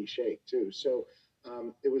tahini shake too. So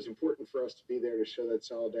it was important for us to be there to show that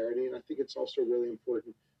solidarity. And I think it's also really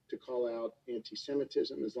important to call out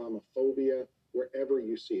anti-Semitism, Islamophobia, wherever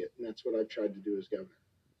you see it. And that's what I've tried to do as governor.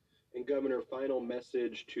 And Governor, final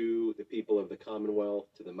message to the people of the Commonwealth,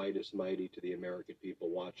 to the Midas Mighty, to the American people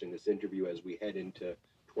watching this interview as we head into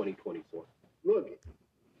 2024. Look,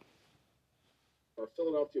 our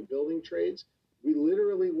Philadelphia building trades, we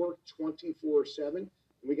literally worked 24/7, and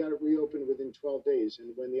we got it reopened within 12 days.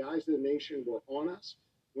 And when the eyes of the nation were on us,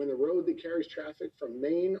 when the road that carries traffic from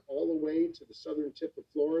Maine all the way to the southern tip of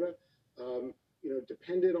Florida,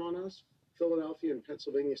 depended on us, Philadelphia and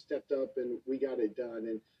Pennsylvania stepped up, and we got it done.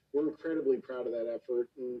 And we're incredibly proud of that effort.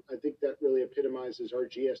 And I think that really epitomizes our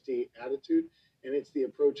GSD attitude, and it's the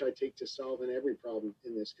approach I take to solving every problem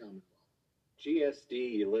in this Commonwealth.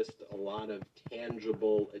 GSD, you list a lot of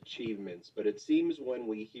tangible achievements, but it seems when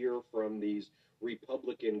we hear from these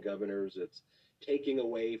Republican governors, it's taking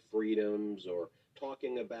away freedoms or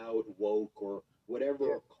talking about woke or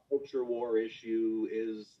whatever culture war issue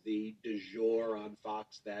is the du jour on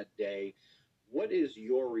Fox that day. What is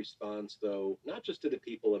your response, though, not just to the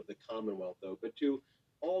people of the Commonwealth, though, but to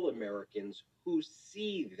all Americans who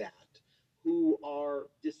see that, who are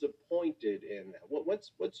disappointed in that?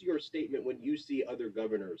 What's your statement when you see other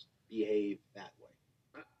governors behave that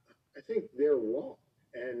way? I think they're wrong,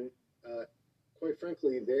 and quite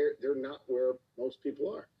frankly, they're not where most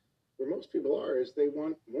people are. Where most people are is they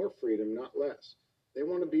want more freedom, not less. They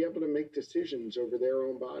want to be able to make decisions over their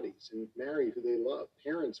own bodies and marry who they love.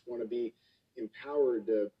 Parents want to be empowered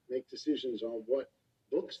to make decisions on what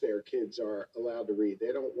books their kids are allowed to read.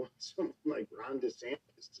 They don't want someone like Ron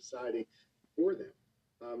DeSantis deciding for them.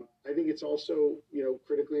 I think it's also,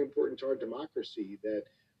 critically important to our democracy that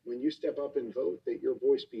when you step up and vote, that your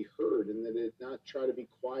voice be heard and that it not try to be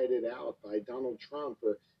quieted out by Donald Trump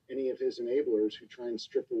or any of his enablers who try and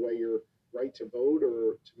strip away your right to vote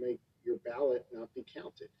or to make your ballot not be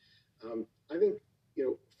counted. I think,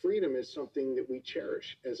 freedom is something that we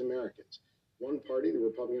cherish as Americans. One party, the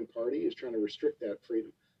Republican Party, is trying to restrict that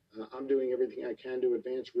freedom. I'm doing everything I can to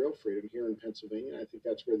advance real freedom here in Pennsylvania. I think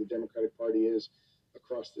that's where the Democratic Party is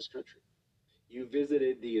across this country. You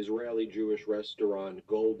visited the Israeli Jewish restaurant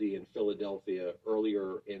Goldie in Philadelphia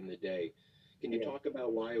earlier in the day. Can you talk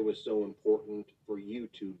about why it was so important for you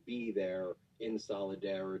to be there in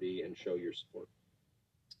solidarity and show your support?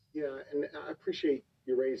 Yeah, and I appreciate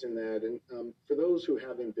you raising that. And for those who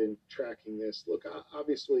haven't been tracking this, look,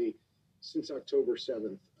 obviously, since October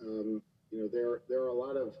 7th, there are a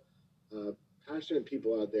lot of passionate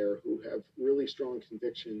people out there who have really strong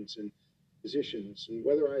convictions and positions. And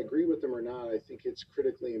whether I agree with them or not, I think it's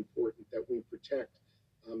critically important that we protect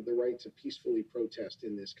the right to peacefully protest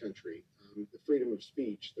in this country, the freedom of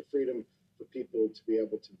speech, the freedom for people to be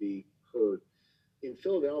able to be heard. In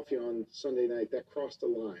Philadelphia on Sunday night, that crossed a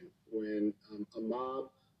line when a mob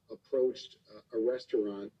approached a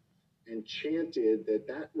restaurant and chanted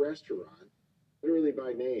that restaurant, literally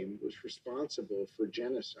by name, was responsible for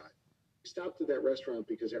genocide. We stopped at that restaurant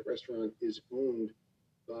because that restaurant is owned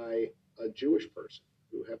by a Jewish person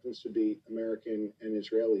who happens to be American and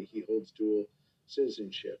Israeli. He holds dual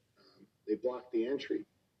citizenship. They blocked the entry.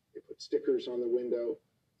 They put stickers on the window.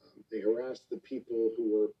 They harassed the people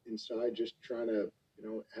who were inside just trying to,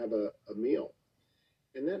 have a meal.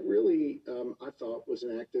 And that really, I thought, was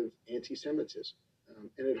an act of anti-Semitism.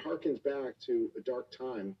 And it harkens back to a dark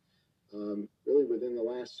time, really within the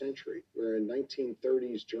last century, where in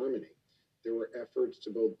 1930s Germany, there were efforts to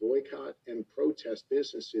both boycott and protest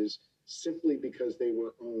businesses simply because they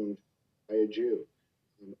were owned by a Jew.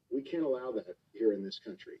 We can't allow that here in this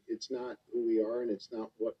country. It's not who we are, and it's not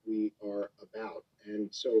what we are about. And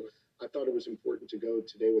so I thought it was important to go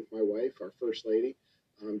today with my wife, our First Lady,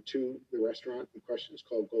 to the restaurant in question. It's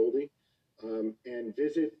called Goldie, and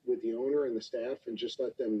visit with the owner and the staff and just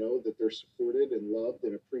let them know that they're supported and loved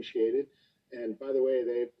and appreciated. And by the way,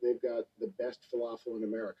 they've got the best falafel in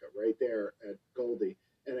America right there at Goldie,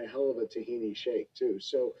 and a hell of a tahini shake too.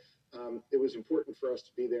 So it was important for us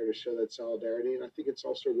to be there to show that solidarity. And I think it's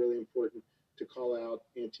also really important to call out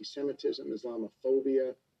anti-Semitism,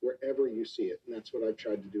 Islamophobia, wherever you see it. And that's what I've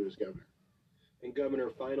tried to do as governor. And Governor,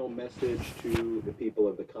 final message to the people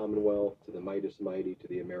of the Commonwealth, to the Midas Mighty, to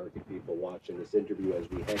the American people watching this interview as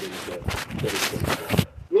we head into 2024.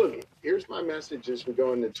 Look, here's my message as we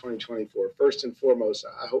go into 2024. First and foremost,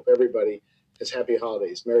 I hope everybody has happy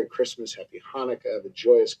holidays. Merry Christmas, Happy Hanukkah, have a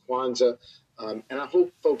joyous Kwanzaa. And I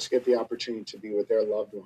hope folks get the opportunity to be with their loved ones.